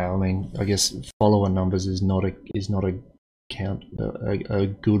I mean, I guess follower numbers is not a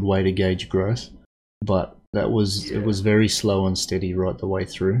good way to gauge growth, but it was very slow and steady right the way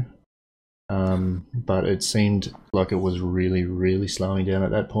through. But it seemed like it was really, really slowing down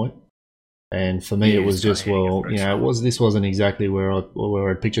at that point. And for me, it was just, this wasn't exactly where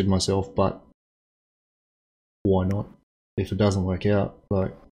I pictured myself, but why not? If it doesn't work out,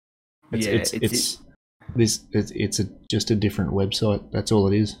 like it's just a different website. That's all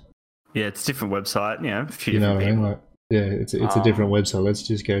it is. Yeah, it's a different website. Yeah, you know what I mean? Like, it's a different website. Let's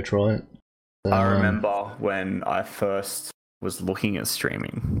just go try it. I remember when I first was looking at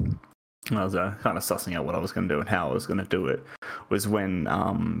streaming, I was kind of sussing out what I was going to do and how I was going to do it, was when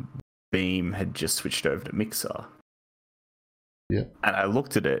Beam had just switched over to Mixer. Yeah. And I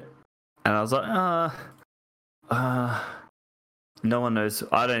looked at it and I was like, no one knows.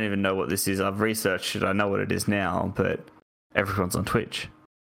 I don't even know what this is. I've researched it. I know what it is now, but everyone's on Twitch.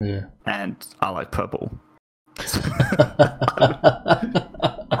 Yeah. And I like purple. I'm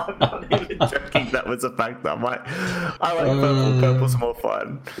not even joking. That was a fact. I like purple. Purple's more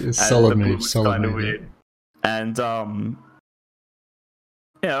fun. Solid move. Kind of weird. And I'm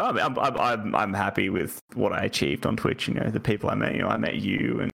happy with what I achieved on Twitch. You know, the people I met. You know, I met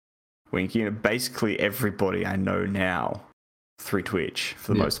you and Wink. You know, basically everybody I know now through Twitch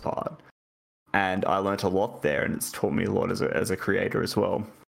for the most part. And I learnt a lot there, and it's taught me a lot as a creator as well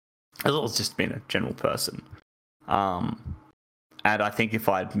as just being a general person. And I think if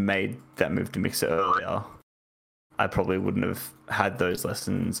I'd made that move to Mixer earlier, I probably wouldn't have had those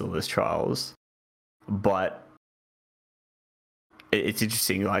lessons or those trials. But it's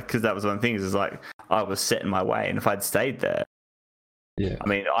interesting, like, because that was one of the things, is like I was set in my way, and if I'd stayed there, I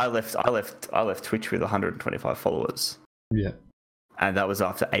mean, I left Twitch with 125 followers. Yeah, and that was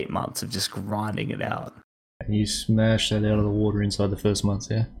after 8 months of just grinding it out. And you smashed that out of the water inside the first month,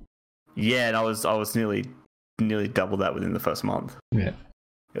 yeah. Yeah, and I was nearly double that within the first month. Yeah,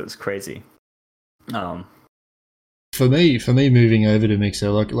 it was crazy. For me, moving over to Mixer,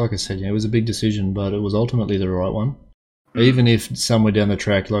 like I said, it was a big decision, but it was ultimately the right one. Even if somewhere down the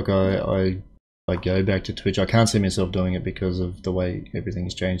track, like I go back to Twitch, I can't see myself doing it because of the way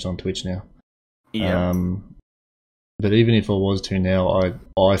everything's changed on Twitch now. Yeah. But even if I was to now,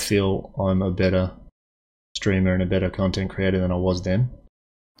 I feel I'm a better streamer and a better content creator than I was then.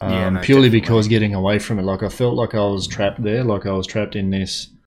 Purely because getting away from it, like I felt like I was trapped there, like I was trapped in this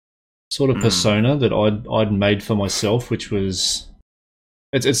sort of persona that I'd made for myself, which was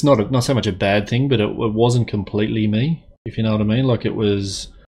it's not so much a bad thing, but it wasn't completely me, if you know what I mean. Like it was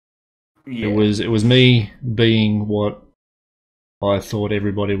me being what I thought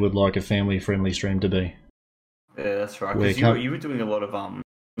everybody would like a family friendly stream to be. Yeah, that's right. Because you were doing a lot of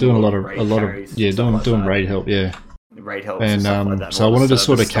doing raid help, yeah. Raid help and stuff like that, so I wanted to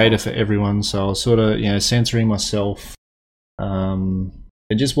sort of cater for everyone, so I was sort of censoring myself.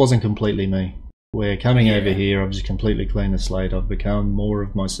 It just wasn't completely me. Where coming over here, I've just completely cleaned the slate. I've become more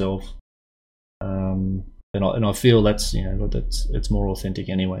of myself, and I feel that's it's more authentic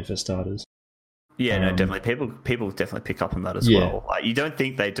anyway for starters. Yeah, no, definitely. People definitely pick up on that as well. Like, you don't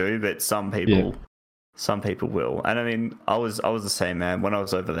think they do, but some people will. And I mean, I was the same, man. When I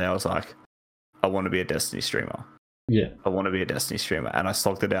was over there, I was like, I want to be a Destiny streamer. Yeah, I want to be a Destiny streamer, and I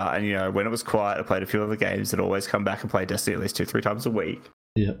slogged it out. And when it was quiet, I played a few other games. I'd always come back and play Destiny at least 2-3 times a week.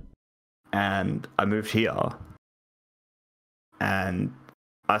 Yeah. And I moved here, and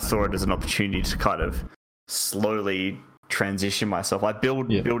I saw it as an opportunity to kind of slowly transition myself. I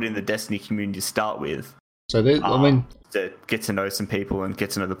build in the Destiny community to start with. So to get to know some people and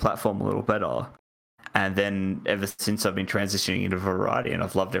get to know the platform a little better. And then ever since, I've been transitioning into variety, and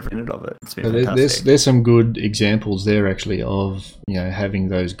I've loved every minute of it. It's been fantastic. There's some good examples there, actually, of having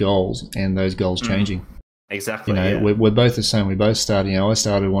those goals and those goals changing. Exactly. We're both the same. We both started. I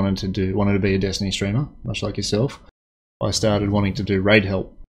started wanting to be a Destiny streamer, much like yourself. I started wanting to do raid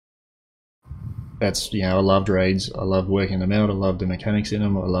help. That's I loved raids. I loved working them out. I loved the mechanics in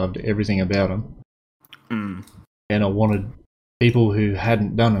them. I loved everything about them. Mm. And I wanted people who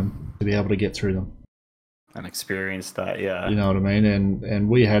hadn't done them to be able to get through them. And experienced that, yeah. You know what I mean? And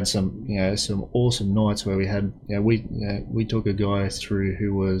we had some some awesome nights where we had we took a guy through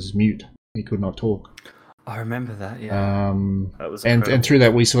who was mute. He could not talk. I remember that, yeah. That was and through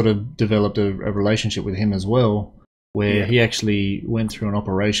that we sort of developed a relationship with him as well, where he actually went through an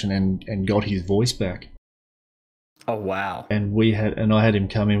operation and got his voice back. Oh wow! And I had him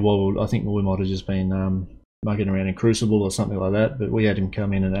come in. Well, I think we might have just been mucking around in Crucible or something like that. But we had him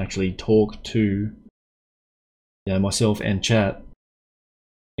come in and actually talk to myself and chat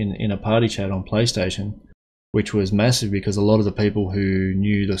in a party chat on PlayStation, which was massive because a lot of the people who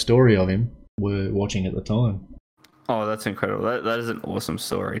knew the story of him were watching at the time. Oh, that's incredible! That is an awesome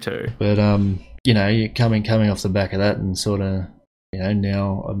story too. But you're coming off the back of that, and sort of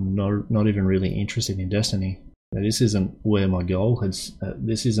now I'm not even really interested in Destiny. This isn't where my goal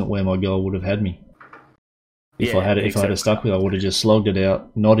this isn't where my goal would have had me. If I had stuck with it, I would have just slogged it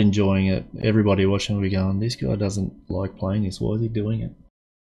out, not enjoying it. Everybody watching would be going, "This guy doesn't like playing this. Why is he doing it?"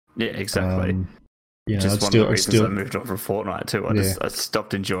 Yeah, exactly. Just one of the reasons I moved on from Fortnite too. I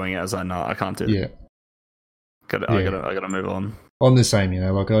stopped enjoying it. I was like, no, I can't do it. Yeah. I gotta move on. I'm the same,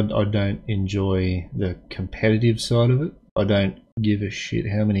 like I don't enjoy the competitive side of it. I don't give a shit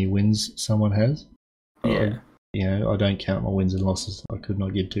how many wins someone has. Yeah. I don't count my wins and losses. I could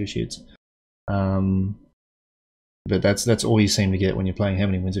not give two shits. But that's all you seem to get when you're playing. How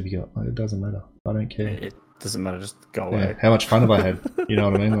many wins have you got? Like, it doesn't matter. I don't care. It doesn't matter. Just go away. How much fun have I had? You know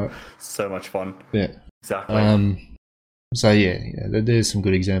what I mean? Like, so much fun. Yeah. Exactly. So there's some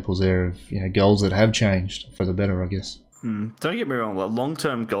good examples there of goals that have changed for the better, I guess. Don't get me wrong.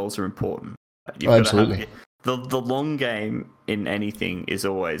 Long-term goals are important. Absolutely. The long game in anything is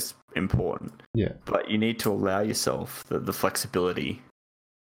always important. Yeah. But you need to allow yourself the flexibility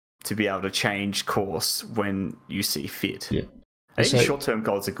to be able to change course when you see fit. Yeah. I think short-term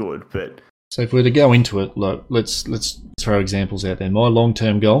goals are good, but so if we were to go into it, like let's throw examples out there. My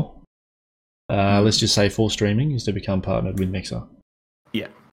long-term goal, let's just say for streaming, is to become partnered with Mixer. Yeah.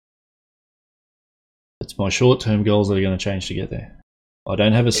 It's my short-term goals that are going to change to get there. I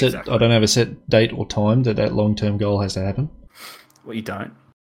don't have a set. Exactly. I don't have a set date or time that long-term goal has to happen. Well, you don't.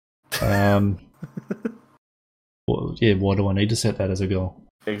 Well, why do I need to set that as a goal?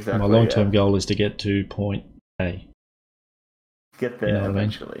 Exactly. My long-term goal is to get to point A. Get there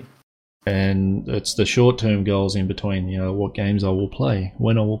eventually. I mean? And it's the short-term goals in between. What games I will play,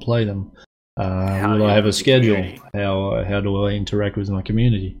 when I will play them. Will I have a schedule? How do I interact with my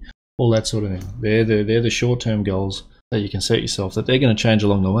community? All that sort of thing. They're the short-term goals that you can set yourself. That they're going to change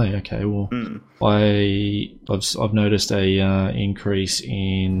along the way. Okay, well, I've noticed a increase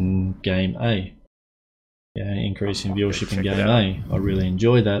in game A. Increase in viewership in game A. I really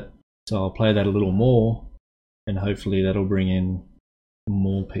enjoy that, so I'll play that a little more, and hopefully that'll bring in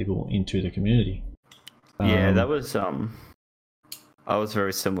more people into the community. That was I was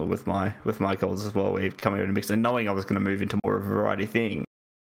very similar with my goals as well. We're coming into mix and knowing I was going to move into more of a variety thing.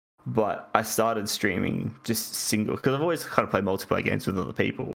 But I started streaming just single because I've always kind of played multiplayer games with other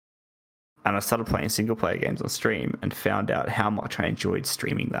people, and I started playing single player games on stream and found out how much I enjoyed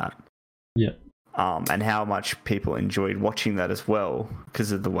streaming that. Yeah. And how much people enjoyed watching that as well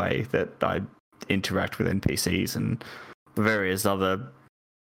because of the way that I interact with NPCs and various other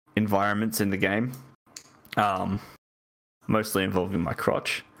environments in the game, mostly involving my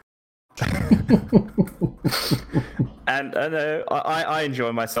crotch. And I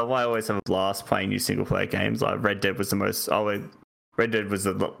enjoy myself. I always have a blast playing new single player games. Like Red Dead was the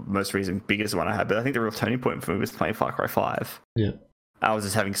most recent biggest one I had, but I think the real turning point for me was playing Far Cry 5. Yeah. I was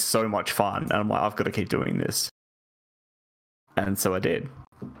just having so much fun, and I'm like, I've got to keep doing this. And so I did.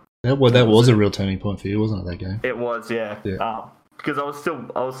 That was a real turning point for you, wasn't it, that game? It was, yeah. Because I was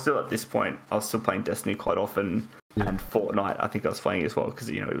still at this point, I was still playing Destiny quite often, and Fortnite I think I was playing as well, because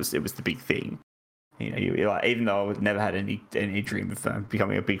it was the big thing. You like, even though I never had any dream of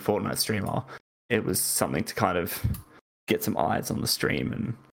becoming a big Fortnite streamer, it was something to kind of get some eyes on the stream,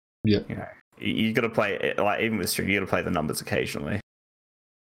 and you got to play it, like even with stream, you got to play the numbers occasionally.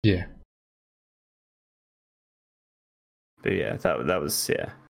 Yeah. But that was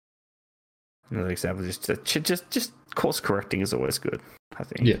another example. Just course correcting is always good, I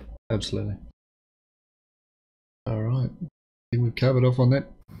think. Yeah, absolutely. All right, I think we've covered off on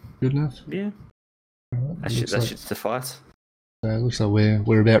that. Good enough. Yeah. All right. That should suffice. So it looks like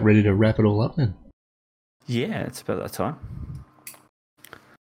we're about ready to wrap it all up then. Yeah, it's about that time.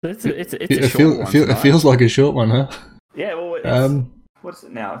 It's a short one. It feels like a short one, huh? Yeah. Well, what's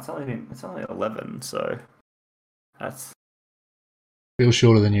it now? It's only 11, so that's feels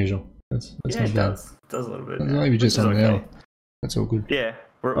shorter than usual. That's not bad. Does a little bit. Maybe just on an hour. That's all good. Yeah,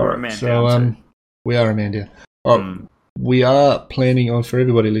 we're a man down. We are, Amanda. We are planning on, for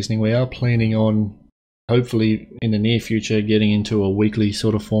everybody listening, we are planning on, hopefully in the near future, getting into a weekly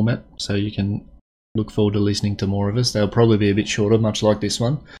sort of format, so you can look forward to listening to more of us. They'll probably be a bit shorter, much like this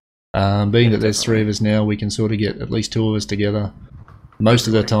one. Being that there's 3 of us now, we can sort of get at least 2 of us together most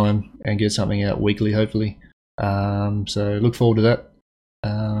of the time and get something out weekly, hopefully. So look forward to that.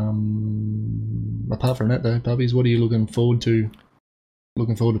 Apart from that, though, puppies, what are you looking forward to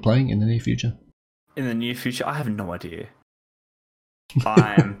playing in the near future? In the near future, I have no idea.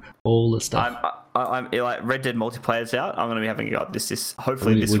 I'm all the stuff. I'm like Red Dead multiplayer's out. I'm going to be having it up this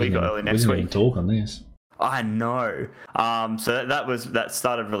hopefully this week or early next week. We didn't even talk on this. I know. So that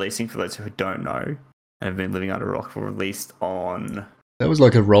started releasing, for those who don't know and have been living under a rock, released on. That was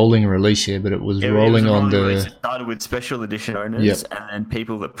like a rolling release, yeah, but it was rolling on the. Release. It started with special edition owners, and then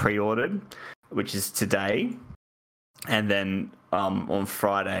people that pre-ordered, which is today, and then on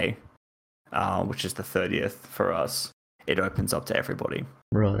Friday, which is the 30th for us, it opens up to everybody.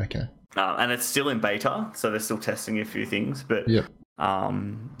 Right. Okay. And it's still in beta, so they're still testing a few things, but you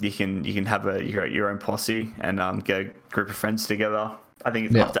can have your own posse and get a group of friends together. I think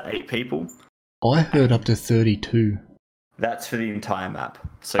it's up to 8 people. I heard up to 32. That's for the entire map.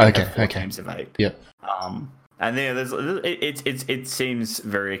 So you have 4 teams of 8. Yep. And then it seems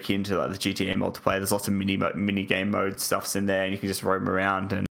very akin to like the GTA multiplayer. There's lots of mini game mode stuffs in there, and you can just roam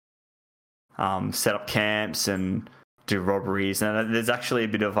around and set up camps and do robberies. And there's actually a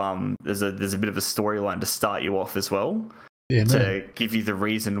bit of there's a bit of a storyline to start you off as well, to give you the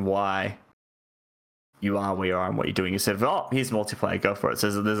reason why you are where you are and what you're doing. Instead of here's multiplayer, go for it.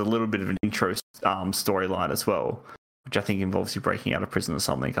 So there's a little bit of an intro storyline as well, which I think involves you breaking out of prison or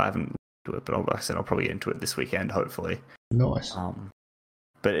something. I haven't do it, but like I said, I'll probably get into it this weekend, hopefully. Nice.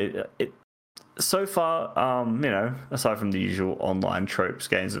 But it so far, aside from the usual online tropes,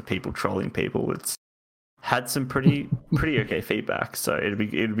 games of people trolling people, it's had some pretty okay feedback. So it'd be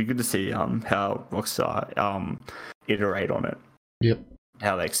good to see how Rockstar iterate on it. Yep.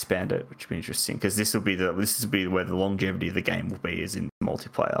 How they expand it, which would be interesting, because this will be where the longevity of the game will be, is in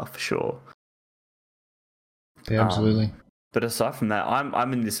multiplayer for sure. Yeah, absolutely. But aside from that,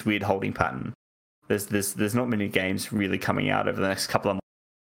 I'm in this weird holding pattern. There's not many games really coming out over the next couple of months.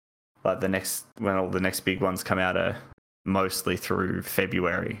 When all the next big ones come out are mostly through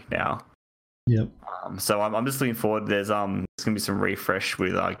February now. Yep. So I'm just looking forward. There's gonna be some refresh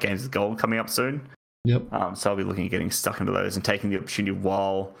with Games with Gold coming up soon. Yep. So I'll be looking at getting stuck into those and taking the opportunity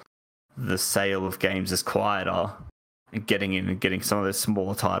while the sale of games is quieter, and getting in and getting some of those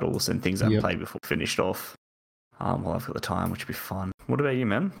smaller titles and things I've played before finished off. While I've got the time, which would be fun. What about you,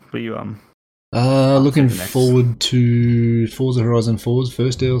 man? What are you looking forward to Forza Horizon 4's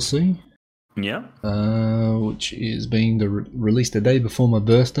first DLC. Yeah. Which is being released the day before my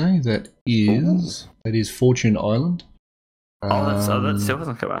birthday. That is Fortune Island. That still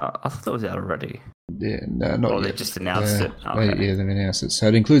hasn't come out. I thought that was out already. Yeah, no, not yet. They just announced it. Okay. Yeah, they've announced it. So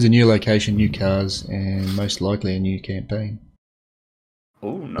it includes a new location, new cars, and most likely a new campaign.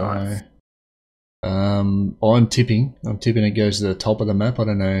 Oh, nice. I'm tipping it goes to the top of the map. I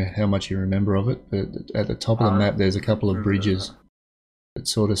don't know how much you remember of it, but at the top of the map there's a couple of bridges that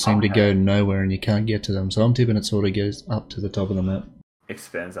sort of seem to go nowhere and you can't get to them. So I'm tipping it sort of goes up to the top of the map.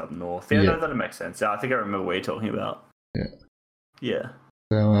 Expands up north. Yeah, that makes sense. Yeah, I think I remember what you're talking about. Yeah.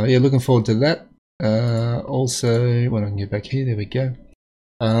 So looking forward to that. Also, when I can get back here, there we go.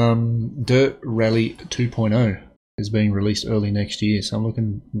 Dirt Rally 2.0 is being released early next year, so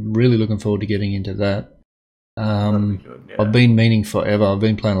I'm really looking forward to getting into that. I've been meaning forever. I've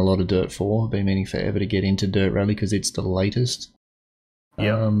been playing a lot of Dirt 4. I've been meaning forever to get into Dirt Rally because it's the latest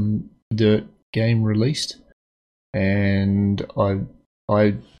Dirt game released, and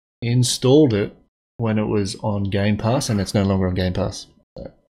I installed it when it was on Game Pass, and it's no longer on Game Pass.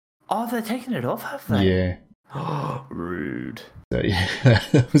 So. Oh, they're taking it off, have they? Yeah. Rude. So, yeah,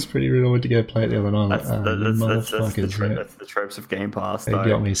 that was pretty rude. I went to go play it the other night. That's the tropes of Game Pass. They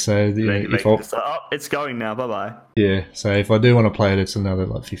got me. So it's going now. Bye bye. Yeah. So if I do want to play it, it's another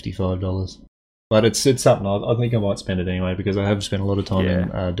like $55. But it's something I think I might spend it anyway because I have spent a lot of time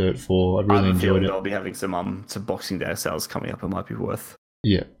in Dirt 4. I really enjoyed it. I'll be having some Boxing Day sales coming up. It might be worth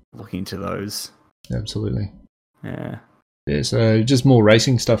looking into those. Absolutely. Yeah. Yeah. So just more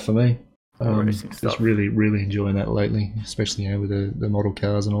racing stuff for me. Racing stuff. Just really, really enjoying that lately, especially with the model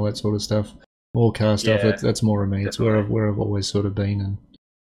cars and all that sort of stuff. More car stuff. Yeah, that's more of me. Definitely. It's where I've always sort of been, and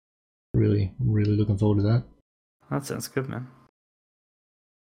really, really looking forward to that. That sounds good, man.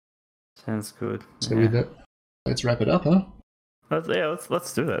 Sounds good. So with that, let's wrap it up, huh? Let's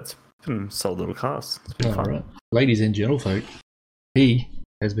do that. It's been solid little cast. It's been fun. Right. Ladies and gentlefolk, he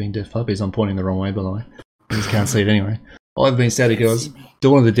has been Deaf Puppies. I'm pointing the wrong way, by the way. You just can't see it anyway. I've been Static Guys.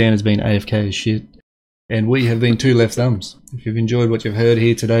 Dawn of the Dan has been AFK as shit. And we have been Two Left Thumbs. If you've enjoyed what you've heard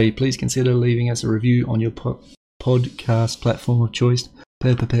here today, please consider leaving us a review on your podcast platform of choice.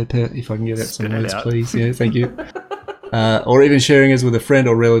 If I can get out some words, please. Yeah, thank you. Or even sharing us with a friend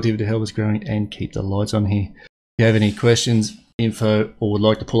or relative to help us grow and keep the lights on here. If you have any questions, info, or would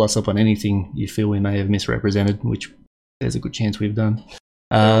like to pull us up on anything you feel we may have misrepresented, which there's a good chance we've done.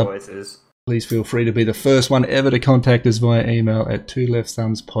 Always is. Please feel free to be the first one ever to contact us via email at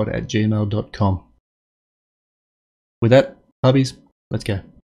twoleftthumbspod@gmail.com. With that, puppies, let's go.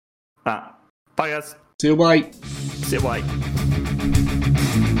 Bye, guys. See you, bye. See you, bye.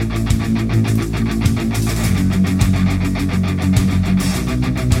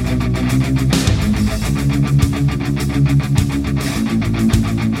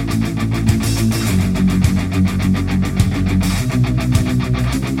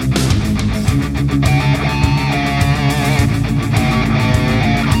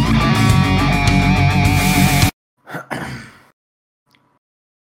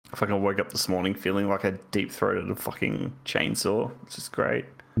 I fucking woke up this morning feeling like I deep-throated a fucking chainsaw, which is great.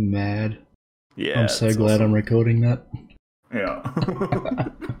 Mad. Yeah. I'm so glad awesome. I'm recording that. Yeah.